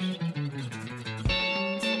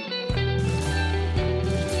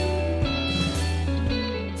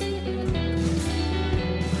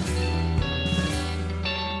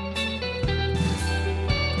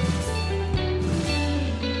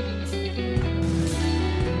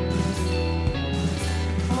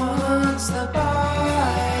 The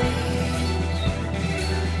bodies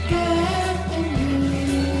getting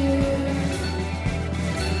here,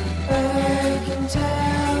 I can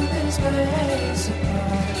tell this place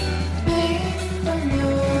apart, made from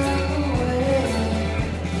your way.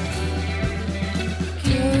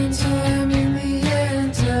 Killing time in the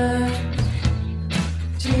end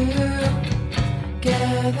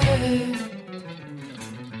together.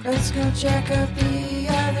 Let's go check out the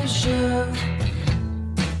other show.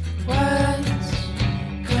 What's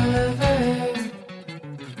covered?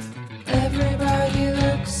 Everybody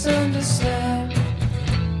looks underslept.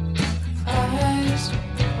 Eyes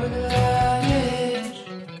with luggage.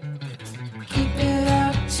 Keep it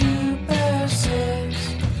up to persons.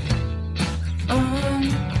 On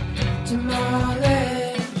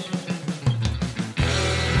demolish.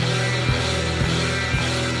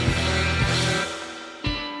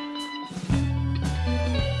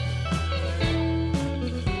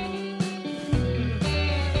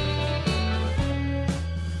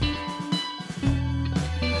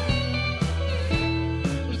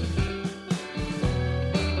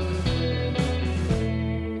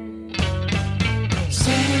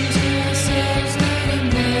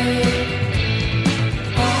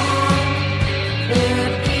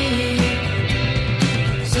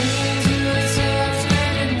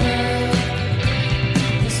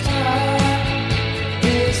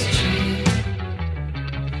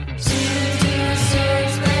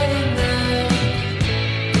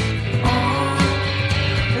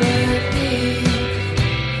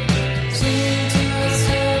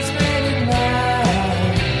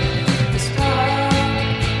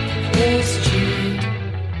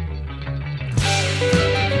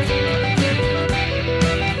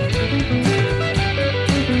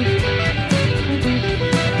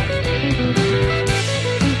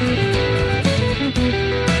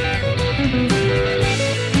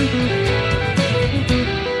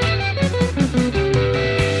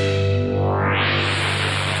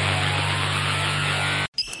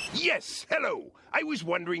 Hello. I was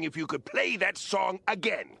wondering if you could play that song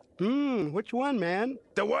again. Which one, man?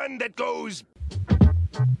 The one that goes...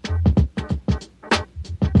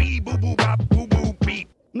 Beep, boo, boo, bop, boo, boo, beep.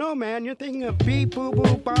 No, man, you're thinking of beep, boo,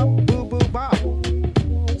 boo, bop, boo, boo, bop.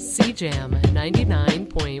 CJAM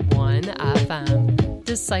 99.1 FM,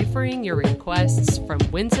 deciphering your requests from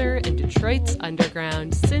Windsor and Detroit's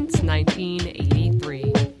underground since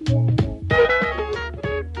 1983.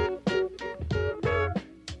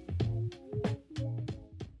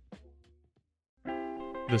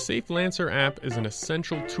 The Safe Lancer app is an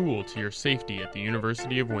essential tool to your safety at the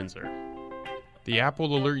University of Windsor. The app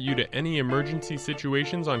will alert you to any emergency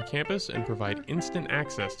situations on campus and provide instant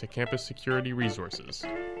access to campus security resources.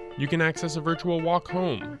 You can access a virtual walk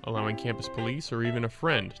home, allowing campus police or even a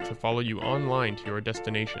friend to follow you online to your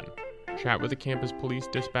destination. Chat with the campus police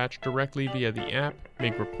dispatch directly via the app,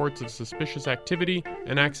 make reports of suspicious activity,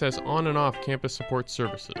 and access on and off campus support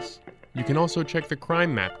services. You can also check the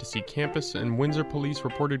crime map to see campus and Windsor police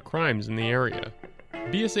reported crimes in the area.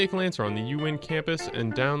 Be a Safe Lancer on the UWin campus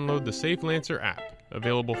and download the Safe Lancer app,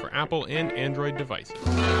 available for Apple and Android devices.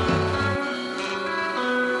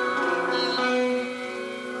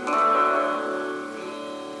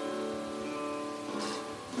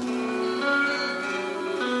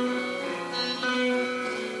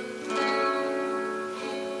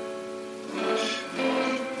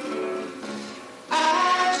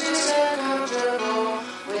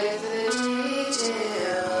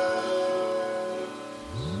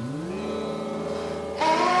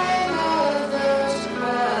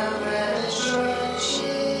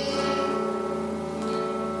 She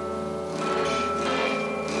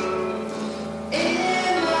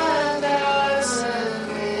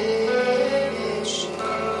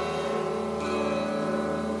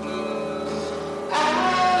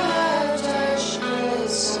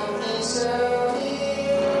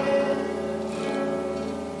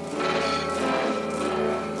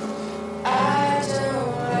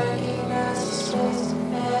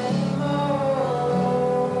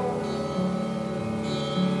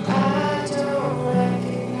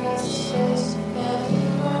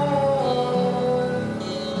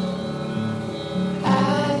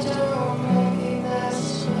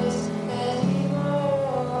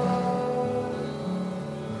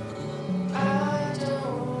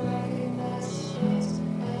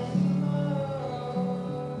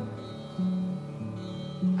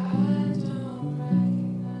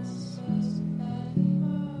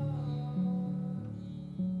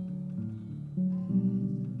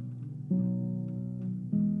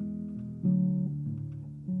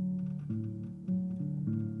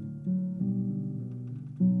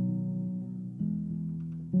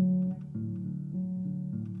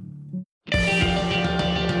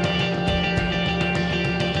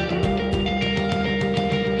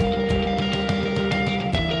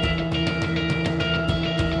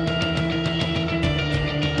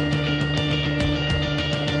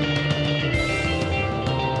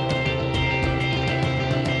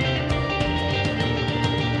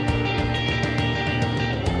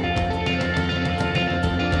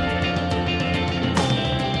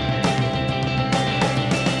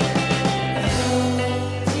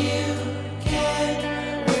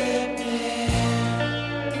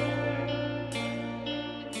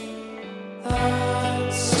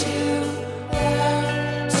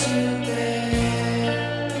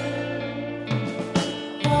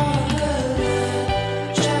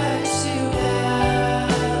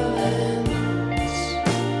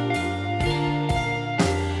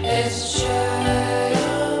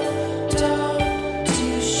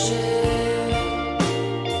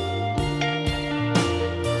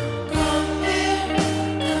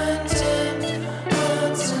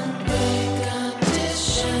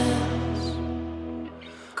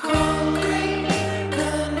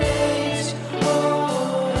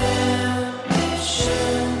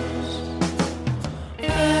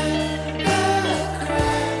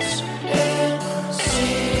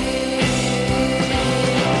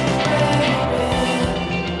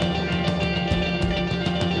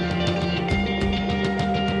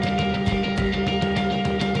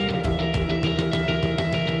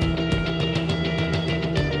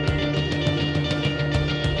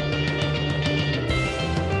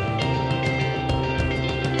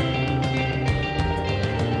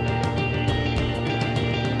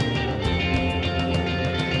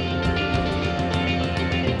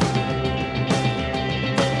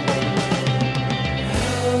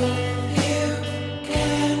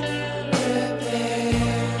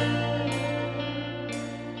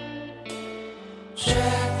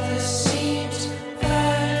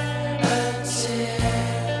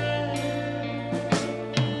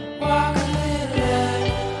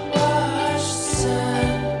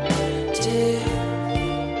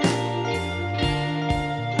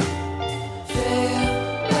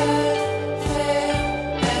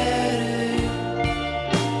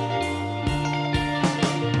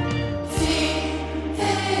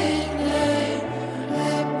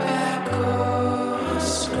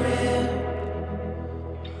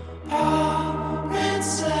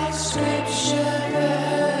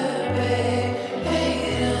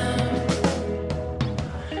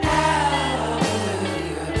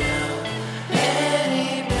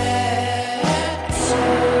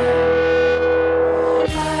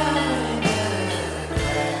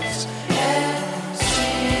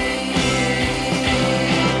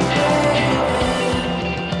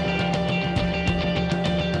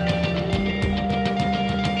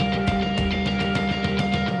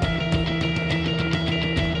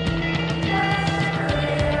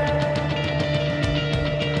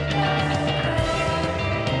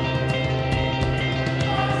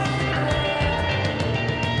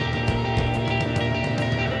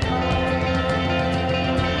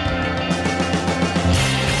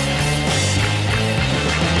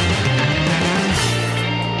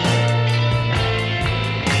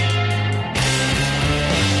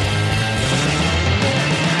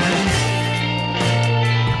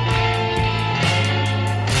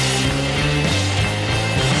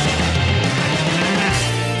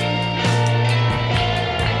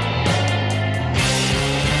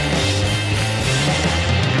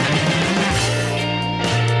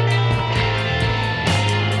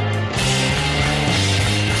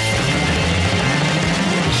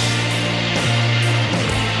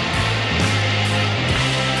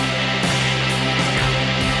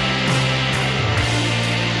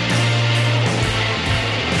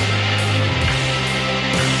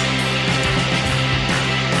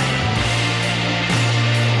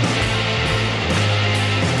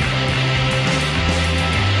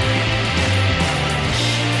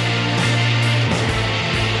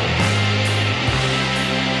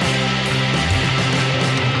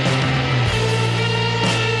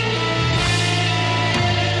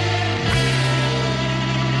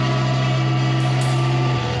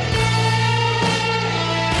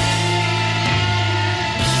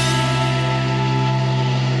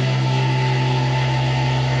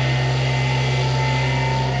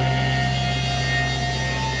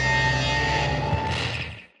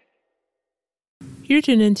You're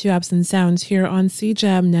tuned into Absent Sounds here on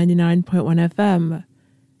CJAM 99.1 FM.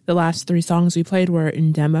 The last three songs we played were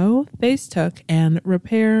In Demo, Face Took, and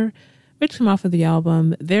Repair, which come off of the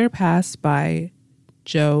album Their Prime by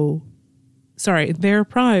Joe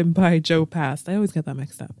Past. I always get that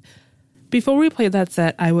mixed up. Before we played that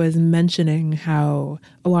set, I was mentioning how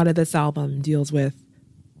a lot of this album deals with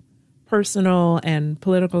personal and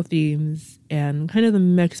political themes and kind of the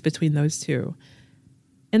mix between those two.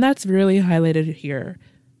 And that's really highlighted here.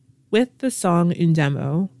 With the song In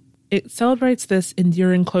Demo, it celebrates this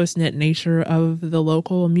enduring close-knit nature of the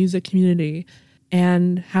local music community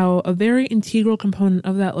and how a very integral component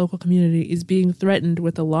of that local community is being threatened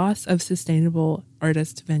with the loss of sustainable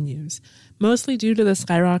artist venues, mostly due to the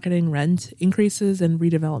skyrocketing rent increases and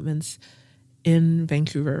redevelopments in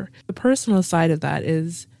Vancouver. The personal side of that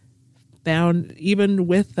is found even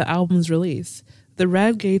with the album's release. The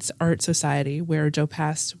Red Gates Art Society, where Joe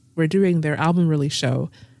Past were doing their album release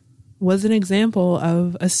show, was an example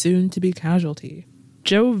of a soon-to-be casualty.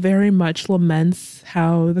 Joe very much laments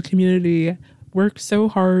how the community worked so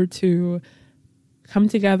hard to come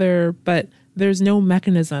together, but there's no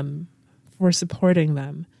mechanism for supporting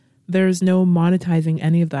them. There's no monetizing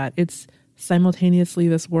any of that. It's simultaneously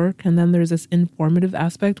this work, and then there's this informative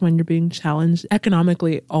aspect when you're being challenged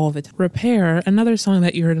economically all of it. Repair, another song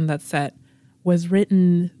that you heard in that set, was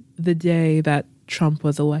written the day that Trump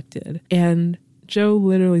was elected. And Joe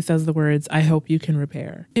literally says the words, "I hope you can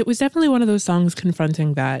repair." It was definitely one of those songs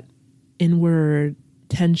confronting that inward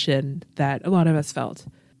tension that a lot of us felt.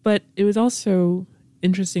 But it was also,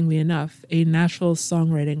 interestingly enough, a natural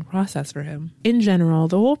songwriting process for him. In general,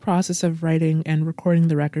 the whole process of writing and recording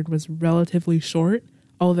the record was relatively short,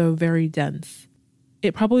 although very dense.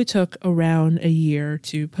 It probably took around a year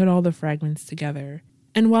to put all the fragments together.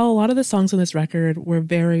 And while a lot of the songs on this record were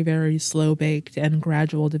very, very slow-baked and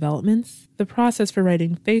gradual developments, the process for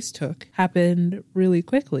writing Face Took happened really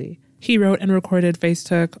quickly. He wrote and recorded Face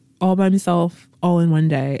Took all by himself, all in one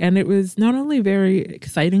day. And it was not only very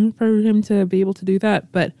exciting for him to be able to do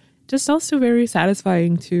that, but just also very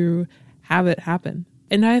satisfying to have it happen.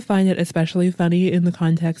 And I find it especially funny in the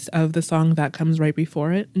context of the song that comes right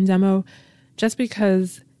before it, In Demo, just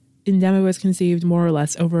because In Demo was conceived more or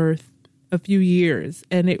less over a few years,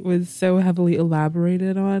 and it was so heavily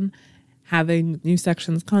elaborated on, having new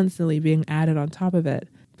sections constantly being added on top of it.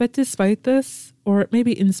 But despite this, or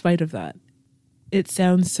maybe in spite of that, it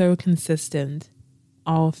sounds so consistent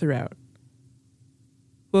all throughout.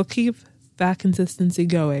 We'll keep that consistency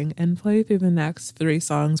going and play through the next three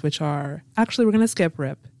songs, which are... Actually, we're going to skip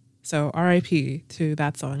Rip, so RIP to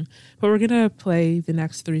that song. But we're going to play the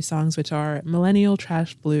next three songs, which are Millennial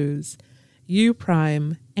Trash Blues, You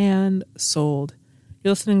Prime, and Sold.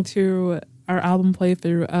 You're listening to our album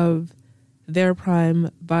playthrough of Their Prime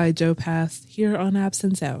by Joe Past here on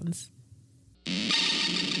Absent Sounds.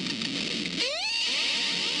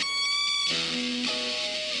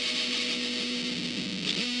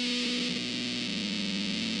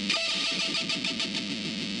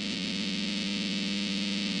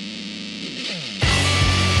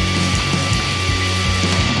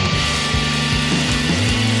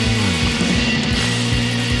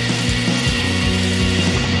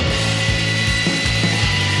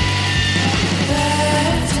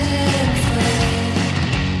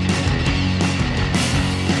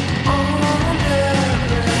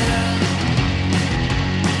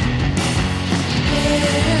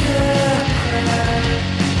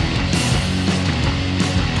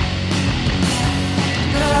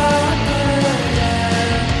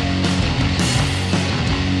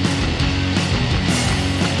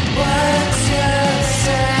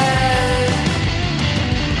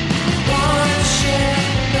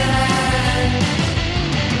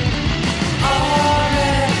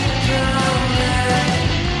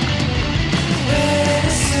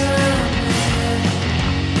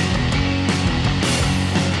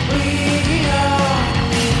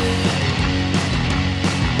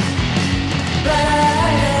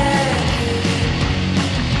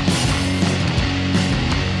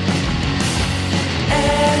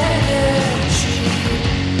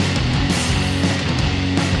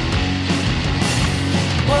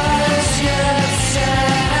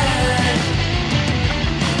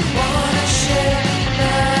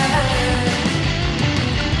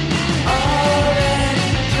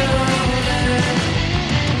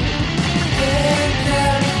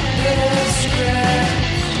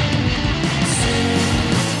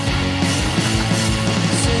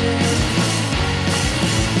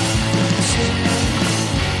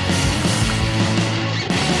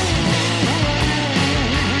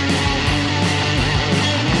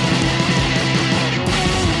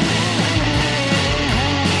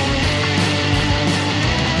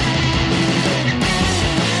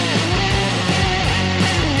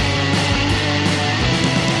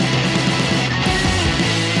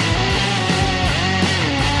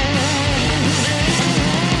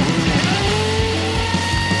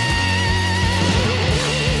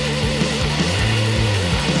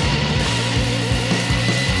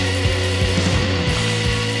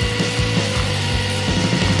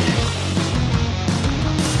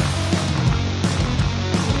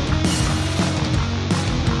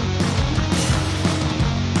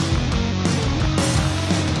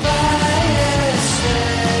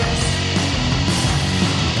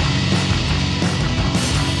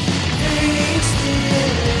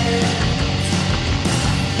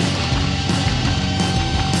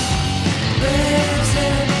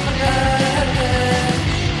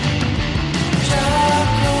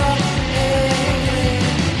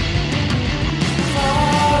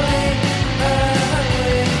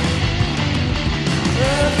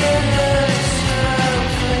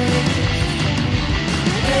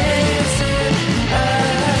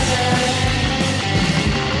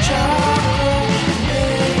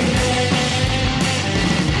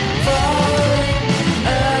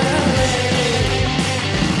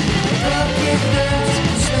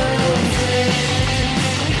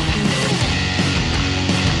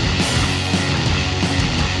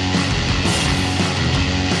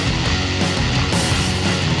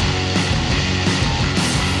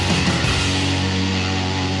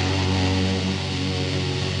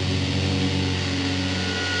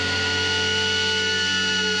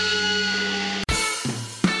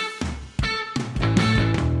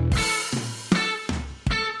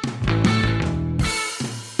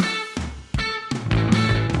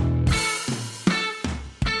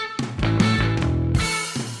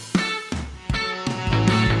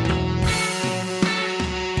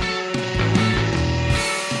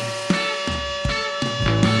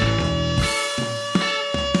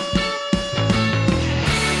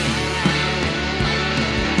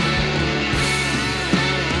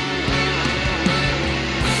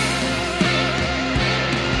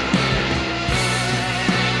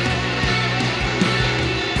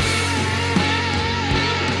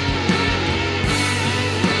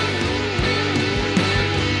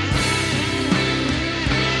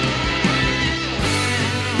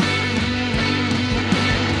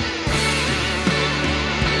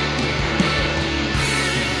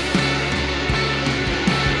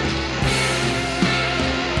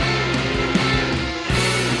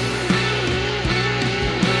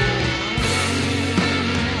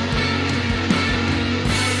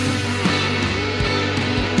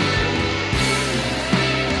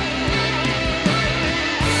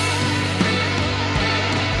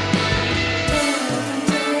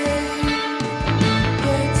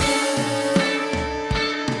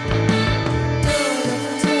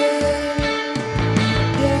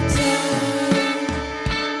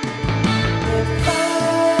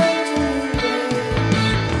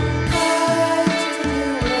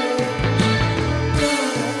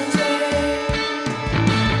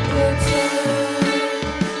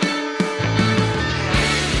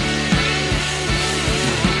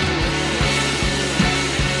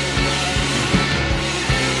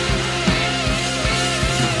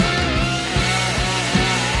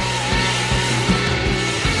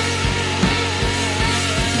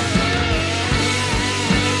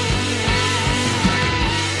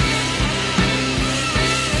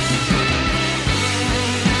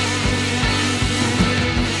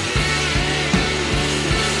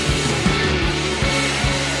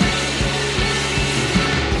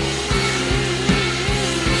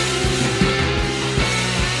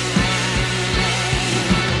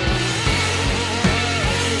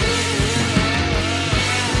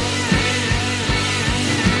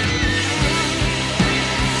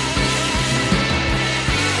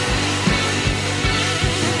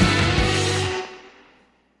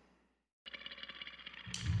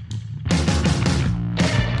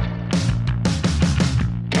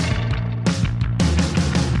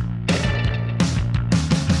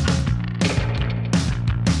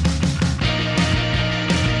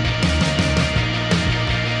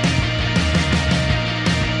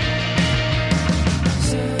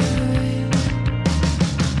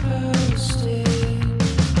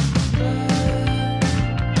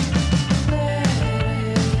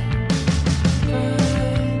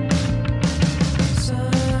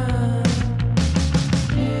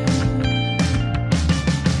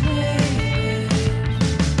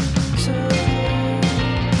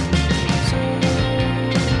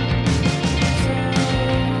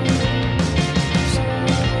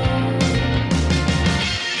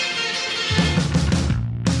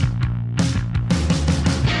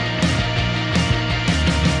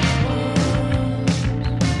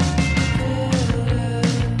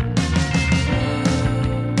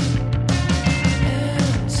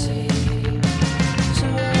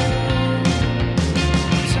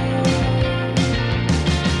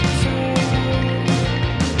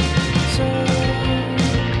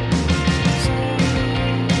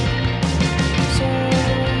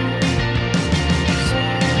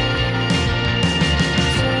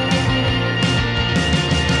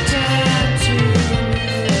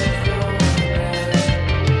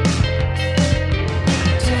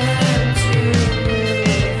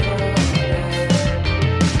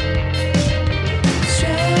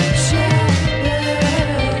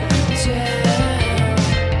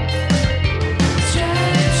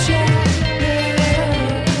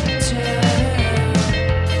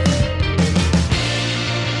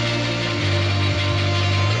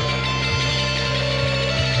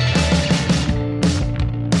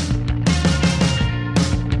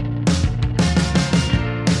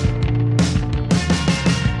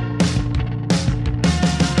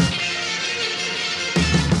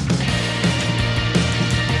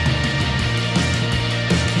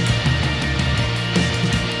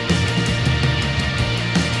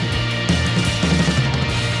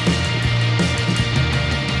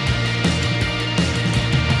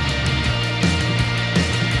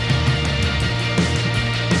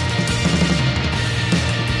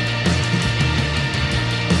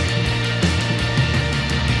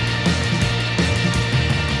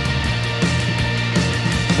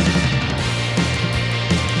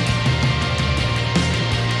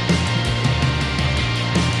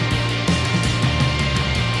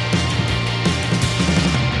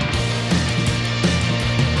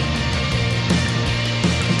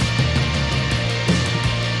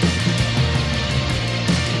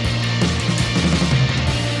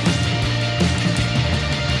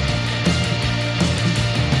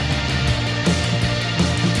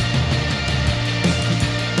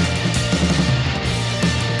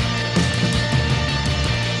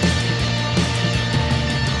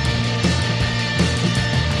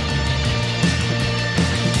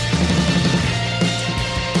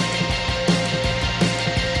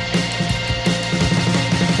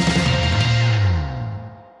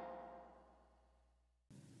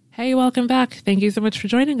 welcome back. Thank you so much for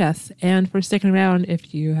joining us and for sticking around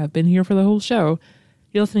if you have been here for the whole show.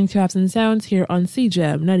 You're listening to Apps and Sounds here on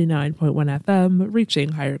CJAM 99.1 FM,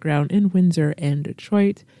 reaching higher ground in Windsor and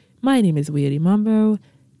Detroit. My name is Weedy Mambo,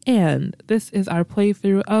 and this is our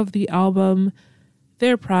playthrough of the album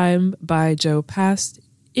Their Prime by Joe Past.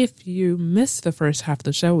 If you missed the first half of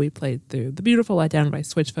the show, we played through The Beautiful Letdown by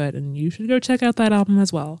Switchfoot, and you should go check out that album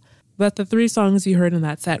as well. But the three songs you heard in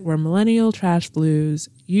that set were Millennial, Trash Blues,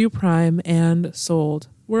 U Prime, and Sold.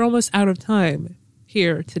 We're almost out of time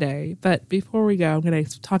here today, but before we go, I'm going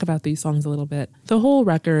to talk about these songs a little bit. The whole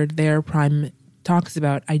record, Their Prime, talks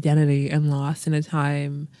about identity and loss in a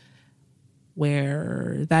time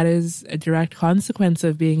where that is a direct consequence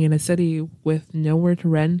of being in a city with nowhere to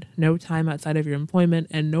rent, no time outside of your employment,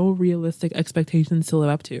 and no realistic expectations to live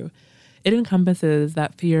up to. It encompasses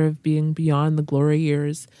that fear of being beyond the glory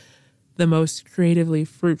years, the most creatively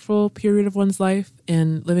fruitful period of one's life,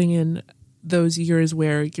 and living in those years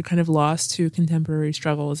where you're kind of lost to contemporary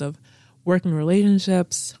struggles of working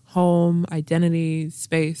relationships, home, identity,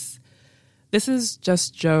 space. This is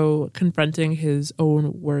just Joe confronting his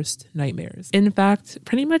own worst nightmares. In fact,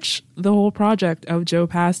 pretty much the whole project of Joe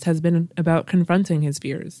Past has been about confronting his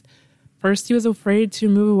fears. First, he was afraid to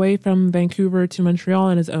move away from Vancouver to Montreal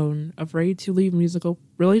on his own, afraid to leave musical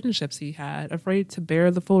relationships he had, afraid to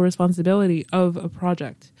bear the full responsibility of a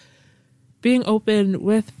project. Being open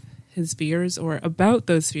with his fears or about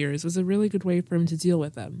those fears was a really good way for him to deal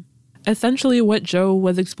with them. Essentially what Joe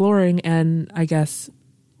was exploring, and I guess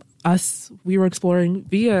we were exploring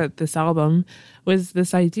via this album, was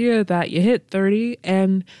this idea that you hit 30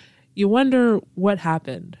 and you wonder what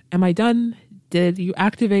happened. Am I done? Did you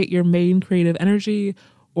activate your main creative energy,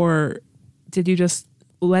 or did you just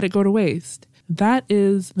let it go to waste? That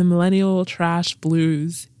is the Millennial Trash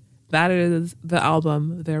Blues. That is the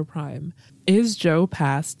album Their Prime. Is Joe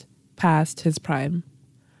past his prime?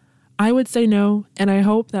 I would say no, and I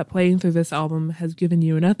hope that playing through this album has given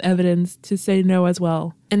you enough evidence to say no as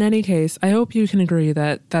well. In any case, I hope you can agree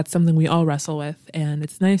that that's something we all wrestle with, and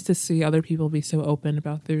it's nice to see other people be so open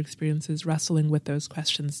about their experiences wrestling with those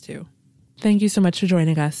questions too. Thank you so much for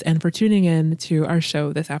joining us and for tuning in to our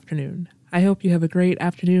show this afternoon. I hope you have a great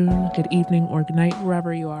afternoon, good evening, or good night,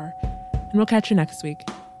 wherever you are, and we'll catch you next week.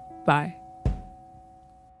 Bye.